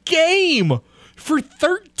 catches a game for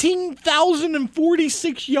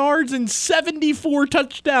 13,046 yards and 74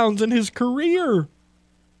 touchdowns in his career.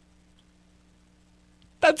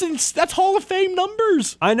 That's Hall of Fame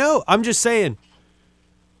numbers. I know. I'm just saying,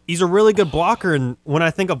 he's a really good blocker, and when I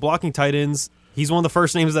think of blocking tight ends, he's one of the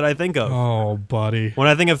first names that I think of. Oh, buddy. When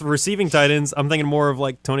I think of receiving tight ends, I'm thinking more of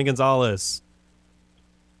like Tony Gonzalez.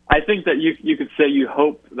 I think that you could say you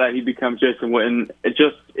hope that he becomes Jason Witten.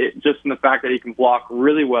 Just in the fact that he can block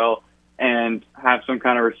really well and have some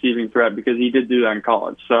kind of receiving threat, because he did do that in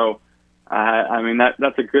college. So,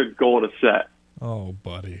 that's a good goal to set. Oh,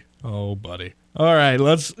 buddy. All right,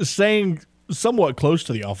 let's staying somewhat close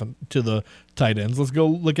to the tight ends. Let's go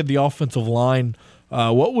look at the offensive line.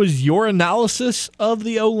 What was your analysis of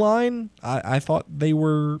the O-line? I thought they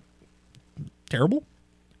were terrible.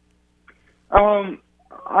 I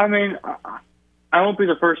won't be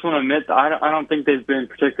the first one to admit that I don't think they've been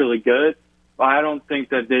particularly good. I don't think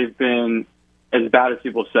that they've been as bad as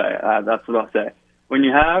people say. That's what I'll say. When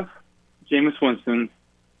you have Jameis Winston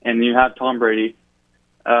and you have Tom Brady,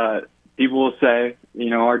 people will say,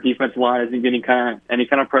 our defensive line isn't getting any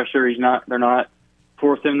kind of pressure. They're not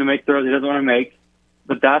forcing him to make throws he doesn't want to make.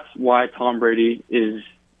 But that's why Tom Brady is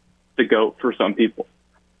the GOAT for some people.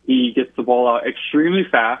 He gets the ball out extremely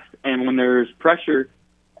fast, and when there's pressure,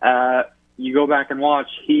 you go back and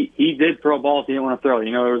watch. He did throw balls he didn't want to throw.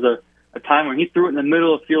 There was a time when he threw it in the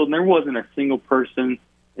middle of the field, and there wasn't a single person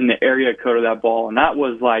in the area code of that ball. And that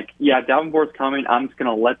was like, Davenport's coming. I'm just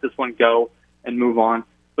going to let this one go and move on.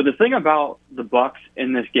 But the thing about the Bucs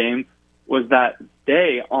in this game was that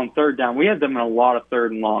they, on third down, we had them in a lot of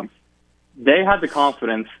third and longs. They had the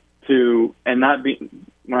confidence to, and that be,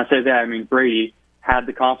 when I say that, I mean Brady had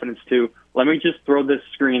the confidence to, let me just throw this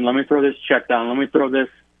screen, let me throw this check down, let me throw this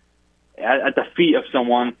at the feet of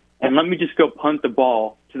someone, and let me just go punt the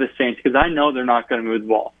ball to the Saints, because I know they're not going to move the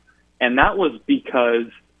ball. And that was because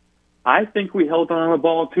I think we held on to the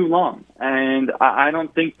ball too long. And I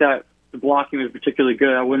don't think that the blocking was particularly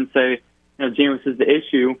good. I wouldn't say, Jameis is the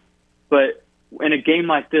issue, but in a game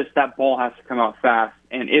like this, that ball has to come out fast.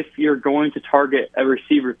 And if you're going to target a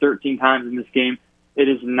receiver 13 times in this game, it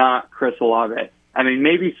is not Chris Olave. I mean,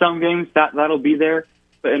 maybe some games that'll be there,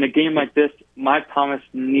 but in a game like this, Mike Thomas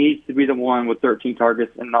needs to be the one with 13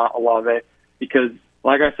 targets and not Olave because,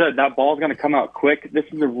 like I said, that ball's going to come out quick. This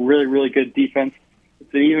is a really, really good defense.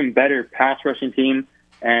 It's an even better pass rushing team,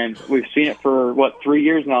 and we've seen it for, 3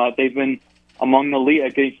 years now that they've been among the lead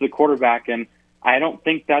at getting to the quarterback, and I don't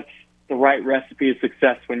think that's the right recipe of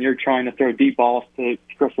success when you're trying to throw deep balls to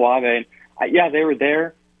Chris Olave. And, yeah, they were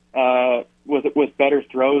there with better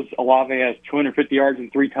throws. Olave has 250 yards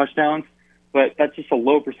and 3 touchdowns, but that's just a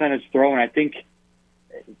low percentage throw, and I think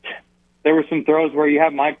there were some throws where you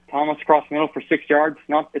have Mike Thomas cross middle for 6 yards.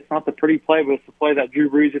 It's not the pretty play, but it's the play that Drew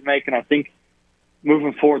Brees would make, and I think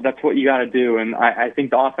moving forward, that's what you got to do. And I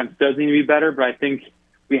think the offense does need to be better, but I think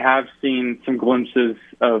we have seen some glimpses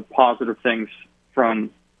of positive things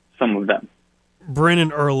from some of them.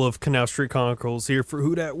 Brennan Earl of Canal Street Chronicles here for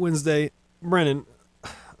Who Dat Wednesday. Brennan,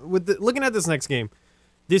 looking at this next game,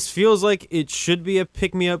 this feels like it should be a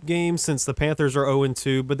pick-me-up game since the Panthers are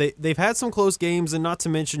 0-2, but they've had some close games, and not to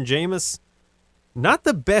mention Jameis, not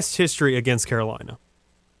the best history against Carolina.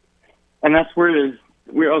 And that's where it is.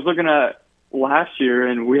 I was looking at last year,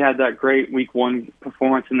 and we had that great Week 1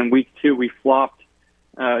 performance, and then Week 2 we flopped.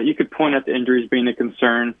 You could point at the injuries being a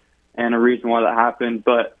concern and a reason why that happened,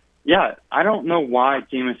 but yeah, I don't know why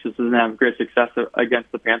Jameis just doesn't have great success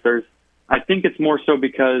against the Panthers. I think it's more so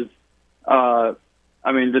because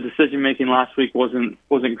the decision-making last week wasn't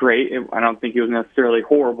great. I don't think it was necessarily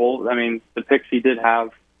horrible. I mean, the picks he did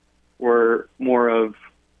have were more of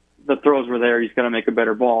the throws were there. He's got to make a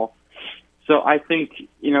better ball. So I think,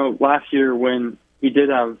 last year when he did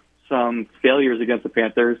have some failures against the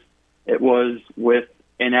Panthers, it was with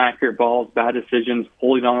inaccurate balls, bad decisions,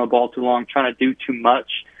 holding on to the ball too long, trying to do too much.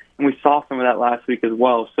 And we saw some of that last week as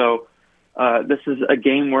well. So this is a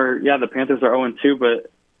game where, the Panthers are 0-2,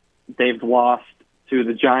 but they've lost to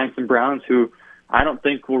the Giants and Browns, who I don't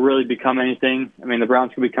think will really become anything. I mean, the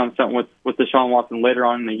Browns can become something with Deshaun Watson later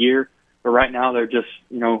on in the year, but right now they're just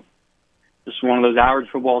one of those average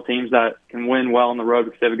football teams that can win well on the road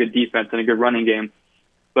because they have a good defense and a good running game.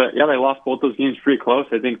 But, they lost both those games pretty close.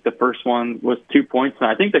 I think the first one was 2 points, and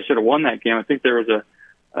I think they should have won that game. I think there was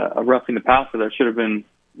a roughing the passer that should have been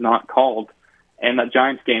not called, and that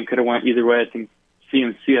Giants game could have went either way. I think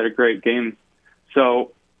CMC had a great game.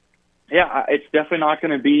 So, it's definitely not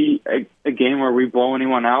going to be a game where we blow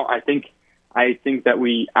anyone out. I think that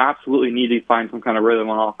we absolutely need to find some kind of rhythm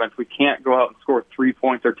on offense. We can't go out and score 3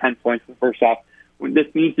 points or 10 points in the first half. This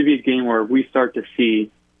needs to be a game where we start to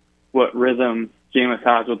see what rhythm Jameis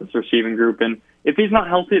has with this receiving group. And if he's not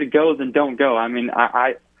healthy to go, then don't go. I mean,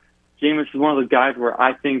 Jameis is one of those guys where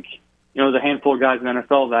I think, there's a handful of guys in the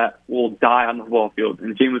NFL that will die on the football field.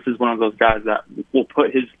 And Jameis is one of those guys that will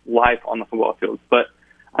put his life on the football field. But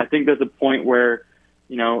I think there's a point where,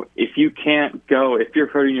 if you can't go, if you're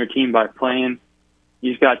hurting your team by playing,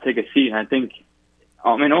 you just got to take a seat. And I think,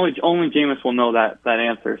 only Jameis will know that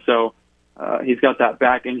answer. So he's got that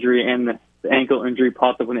back injury and the ankle injury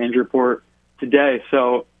popped up in the injury report today.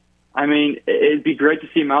 So, it'd be great to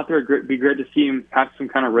see him out there. It'd be great to see him have some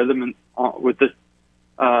kind of rhythm with this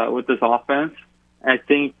offense. And I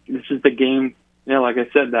think this is the game, like I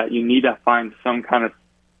said, that you need to find some kind of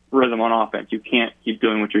rhythm on offense. You can't keep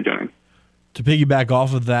doing what you're doing. To piggyback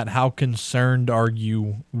off of that, how concerned are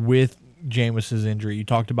you with Jameis's injury? You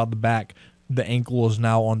talked about the back. The ankle is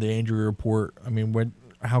now on the injury report.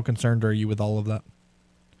 How concerned are you with all of that?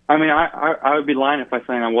 I would be lying if I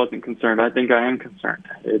said I wasn't concerned. I think I am concerned.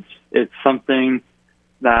 It's something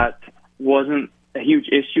that wasn't a huge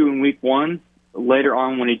issue in Week 1. Later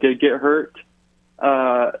on, when he did get hurt,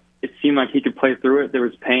 it seemed like he could play through it. There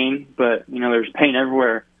was pain, but there's pain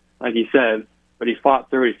everywhere, like he said. But he fought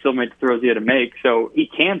through it. He still made the throws he had to make. So he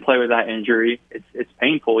can play with that injury. It's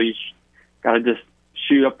painful. He's got to just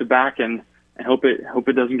shoot up the back and hope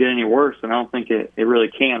it doesn't get any worse. And I don't think it really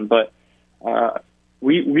can. But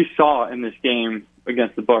we saw in this game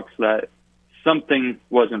against the Bucs that something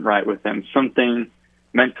wasn't right with him. Something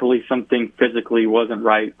mentally, something physically wasn't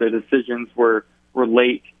right. The decisions were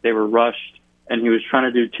late. They were rushed, and he was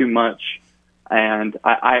trying to do too much. And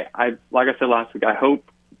I like I said last week, I hope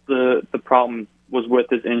the problem was with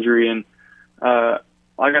his injury. And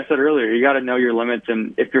like I said earlier, you got to know your limits.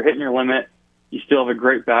 And if you're hitting your limit, you still have a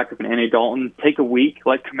great backup in Andy Dalton. Take a week,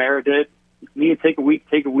 like Kamara did. If you need to take a week,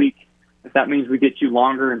 take a week. If that means we get you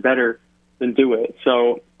longer and better, then do it.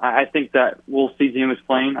 So I think that we'll see Jameis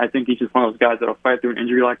playing. I think he's just one of those guys that will fight through an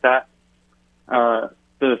injury like that.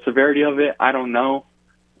 The severity of it, I don't know,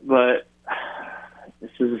 but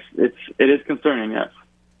it is concerning, yes.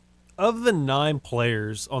 Of the 9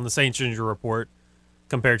 players on the Saints injury report,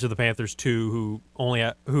 compared to the Panthers 2,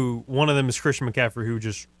 who one of them is Christian McCaffrey, who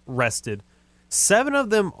just rested. 7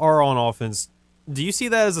 of them are on offense. Do you see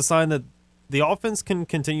that as a sign that the offense can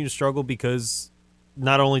continue to struggle because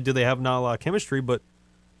not only do they have not a lot of chemistry, but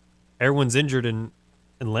everyone's injured and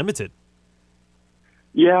limited?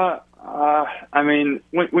 Yeah, I mean,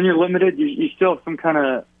 when you're limited, you still have some kind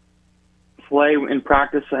of play in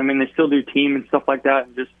practice. I mean, they still do team and stuff like that,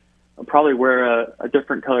 and just probably wear a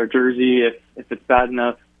different color jersey if it's bad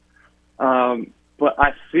enough. But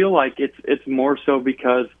I feel like it's more so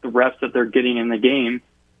because the reps that they're getting in the game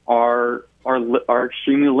are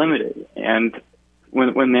extremely limited, and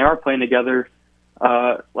when they are playing together,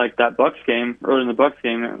 like that Bucks game, early in the Bucks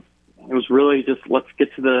game, it was really just let's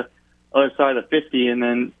get to the other side of the 50 and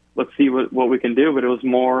then let's see what we can do. But it was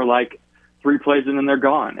more like 3 plays and then they're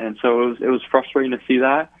gone, and so it was frustrating to see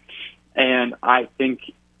that. And I think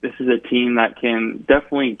this is a team that can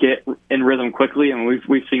definitely get in rhythm quickly, and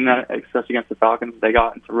we've seen that, especially against the Falcons. They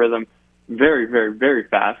got into rhythm very, very, very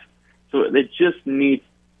fast. So it just needs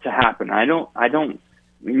to happen. I mean,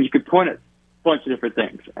 you could point at a bunch of different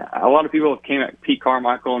things. A lot of people came at Pete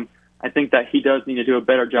Carmichael, and I think that he does need to do a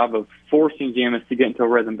better job of forcing Jameis to get into a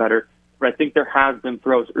rhythm better. But I think there has been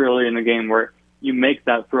throws early in the game where you make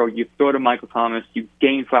that throw, you throw to Michael Thomas, you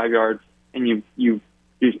gain 5 yards, and you're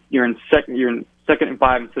in second and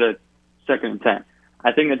 5 instead of second and 10.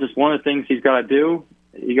 I think that's just one of the things he's got to do.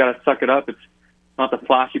 You got to suck it up. It's not the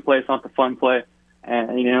flashy play, it's not the fun play. And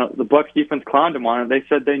the Bucs defense clowned him on it. They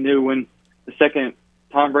said they knew when the second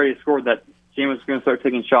Tom Brady scored that Jameis was going to start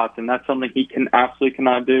taking shots, and that's something he absolutely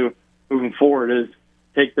cannot do moving forward. Is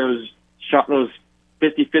take those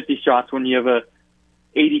 50-50 shots when you have a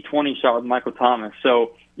 80-20 shot with Michael Thomas.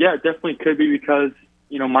 So yeah, it definitely could be because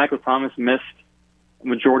Michael Thomas missed the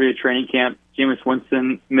majority of training camp. Jameis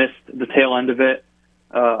Winston missed the tail end of it.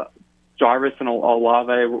 Jarvis and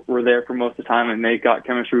Olave were there for most of the time, and they got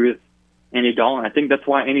chemistry with Andy Dalton. I think that's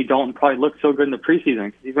why Andy Dalton probably looked so good in the preseason,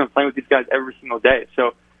 because he's been playing with these guys every single day.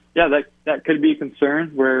 So, yeah, that could be a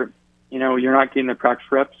concern where, you're not getting the practice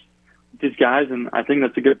reps with these guys, and I think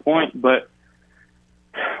that's a good point. But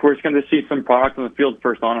we're just going to see some product on the field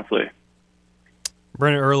first, honestly.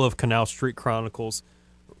 Brennan Earl of Canal Street Chronicles.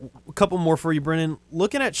 A couple more for you, Brennan.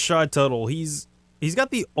 Looking at Shy Tuttle, he's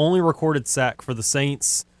got the only recorded sack for the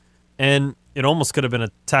Saints, and it almost could have been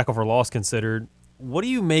a tackle for loss considered. What do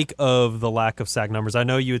you make of the lack of sack numbers? I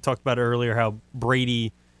know you had talked about it earlier how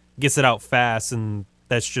Brady gets it out fast, and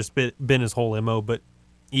that's just been his whole MO. But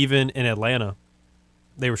even in Atlanta,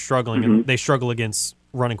 they were struggling, and they struggle against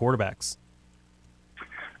running quarterbacks.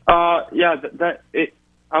 I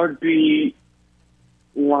would be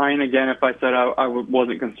lying again if I said I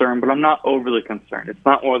wasn't concerned, but I'm not overly concerned. It's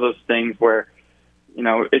not one of those things where,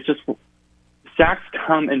 it's just sacks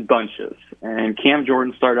come in bunches. And Cam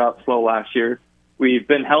Jordan started out slow last year. We've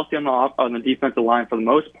been healthy on the defensive line for the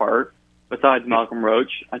most part, besides Malcolm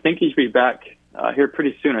Roach. I think he should be back here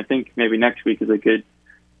pretty soon. I think maybe next week is a good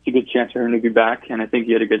chance for him to be back, and I think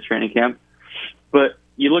he had a good training camp. But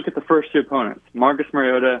you look at the first 2 opponents, Marcus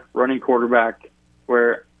Mariota, running quarterback,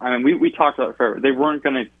 where, I mean, we talked about it forever. They weren't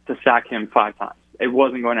going to sack him 5 times. It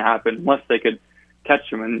wasn't going to happen unless they could catch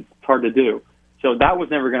him, and it's hard to do. So that was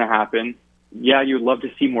never going to happen. Yeah, you would love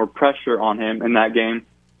to see more pressure on him in that game,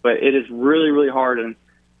 but it is really, really hard. And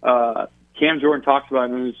Cam Jordan talks about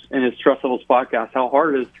in his Trust Levels podcast how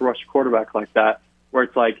hard it is to rush a quarterback like that, where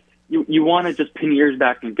it's like you want to just pin your ears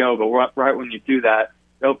back and go, but right when you do that,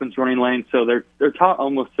 it opens running lanes. So they're taught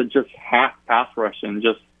almost to just half pass rush and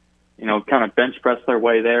just kind of bench press their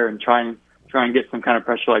way there and try and get some kind of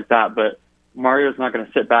pressure like that. But Mario's not going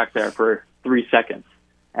to sit back there for 3 seconds,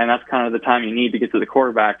 and that's kind of the time you need to get to the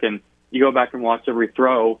quarterback. And you go back and watch every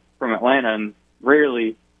throw from Atlanta, and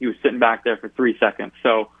rarely he was sitting back there for 3 seconds.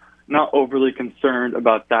 So not overly concerned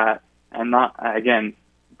about that. And not, again,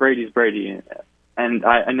 Brady's Brady. And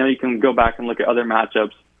I know you can go back and look at other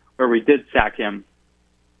matchups where we did sack him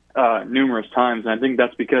numerous times. And I think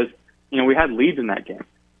that's because, we had leads in that game.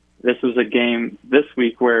 This was a game this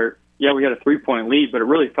week where, we had a 3-point lead, but it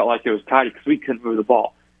really felt like it was tight because we couldn't move the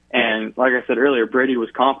ball. And like I said earlier, Brady was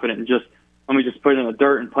confident and just, let me just put it in the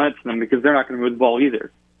dirt and punt to them because they're not going to move the ball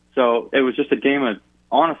either. So it was just a game of,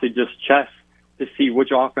 honestly, just chess to see which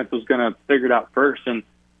offense was going to figure it out first. And,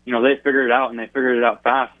 they figured it out, and they figured it out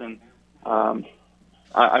fast. And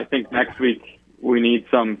I think next week we need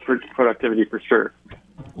some productivity for sure.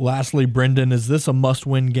 Lastly, Brendan, is this a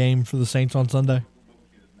must-win game for the Saints on Sunday?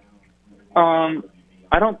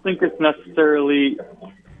 I don't think it's necessarily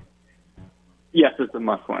 – yes, it's a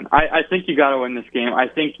must-win. I think you got to win this game. I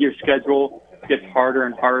think your schedule gets harder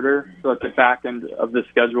and harder. So at the back end of the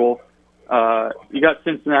schedule, You got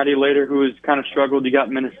Cincinnati later, who has kind of struggled. You got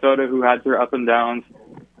Minnesota, who had their up and downs.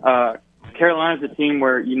 Carolina's a team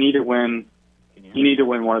where you need to win. You need to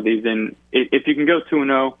win one of these, and if you can go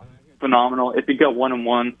 2-0, phenomenal. If you go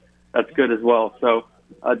 1-1, that's good as well. So,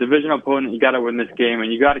 division opponent, you got to win this game,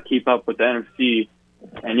 and you got to keep up with the NFC,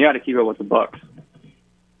 and you got to keep up with the Bucs.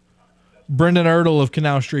 Brendan Ertl of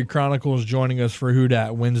Canal Street Chronicles joining us for Who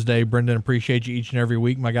Dat Wednesday. Brendan, appreciate you each and every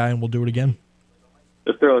week, my guy, and we'll do it again.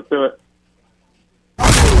 Let's do it.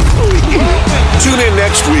 Tune in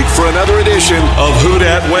next week for another edition of Who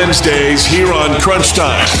Dat Wednesdays here on Crunch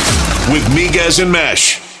Time with Miguez and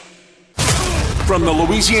Mesh. From the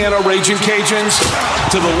Louisiana Raging Cajuns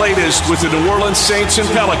to the latest with the New Orleans Saints and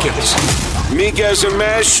Pelicans, Miguez and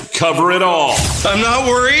Mesh cover it all. I'm not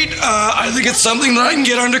worried. I think it's something that I can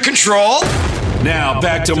get under control. Now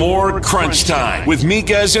back to more Crunch Time with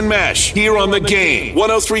Miguez and Mesh here on The Game.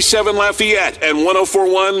 103.7 Lafayette and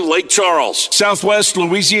 104.1 Lake Charles, Southwest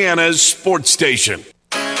Louisiana's sports station.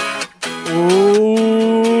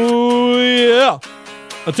 Oh, yeah.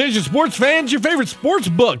 Attention sports fans, your favorite sports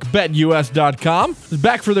book, BetUS.com, is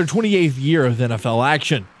back for their 28th year of NFL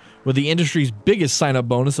action. With the industry's biggest sign-up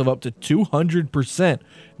bonus of up to 200%,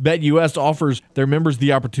 BetUS offers their members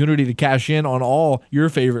the opportunity to cash in on all your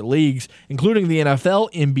favorite leagues, including the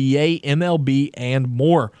NFL, NBA, MLB, and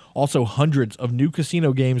more. Also, hundreds of new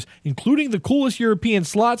casino games, including the coolest European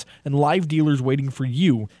slots and live dealers waiting for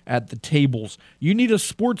you at the tables. You need a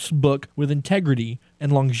sports book with integrity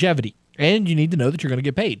and longevity, and you need to know that you're going to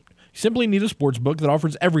get paid. You simply need a sports book that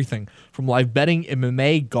offers everything from live betting,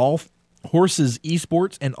 MMA, golf, horses,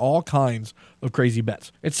 esports, and all kinds of crazy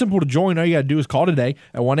bets. It's simple to join. All you got to do is call today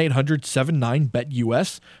at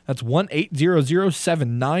 1-800-79-BET-US. That's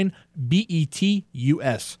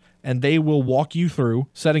 1-800-79-BET-US. And they will walk you through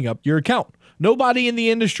setting up your account. Nobody in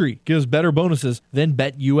the industry gives better bonuses than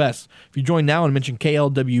BetUS. If you join now and mention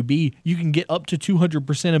KLWB, you can get up to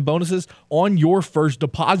 200% in bonuses on your first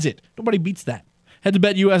deposit. Nobody beats that. Head to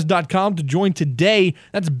BetUS.com to join today.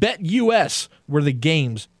 That's BetUS, where the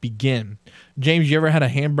games begin. James, you ever had a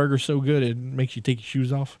hamburger so good it makes you take your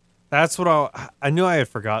shoes off? That's what I knew I had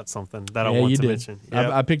forgot something that I wanted to mention.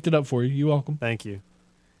 Yep. I picked it up for you. You're welcome. Thank you.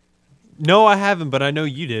 No, I haven't, but I know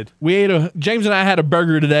you did. James and I had a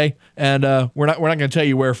burger today, and we're not going to tell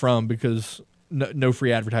you where from because no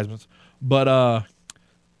free advertisements. But I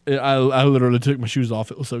literally took my shoes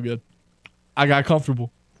off. It was so good. I got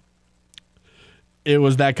comfortable. It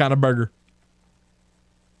was that kind of burger.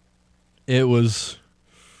 It was.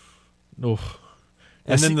 Oh.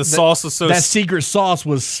 And then the sauce was so. That secret sauce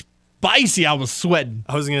was spicy. I was sweating.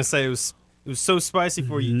 I was gonna say it was so spicy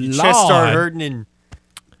for you. Your chest started hurting, and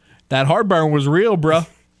that heartburn was real, bro.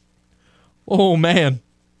 Oh man.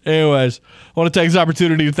 Anyways, I want to take this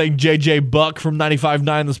opportunity to thank JJ Buck from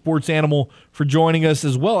 95.9 The Sports Animal for joining us,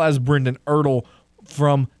 as well as Brendan Ertl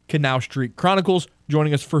from Canal Street Chronicles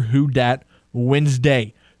joining us for Who Dat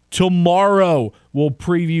Wednesday. Tomorrow, we'll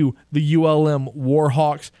preview the ULM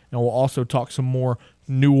Warhawks, and we'll also talk some more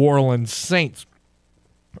New Orleans Saints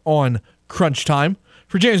on Crunch Time.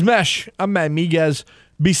 For James Mesh, I'm Matt Miguez.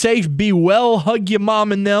 Be safe, be well, hug your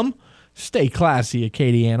mom and them. Stay classy,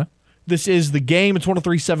 Acadiana. This is The Game. It's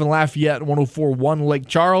 103.7 Lafayette, 104.1 Lake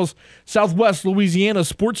Charles, Southwest Louisiana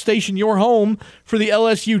sports station, your home for the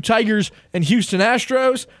LSU Tigers and Houston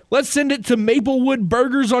Astros. Let's send it to Maplewood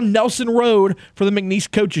Burgers on Nelson Road for the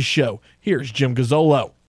McNeese Coaches Show. Here's Jim Gazzolo.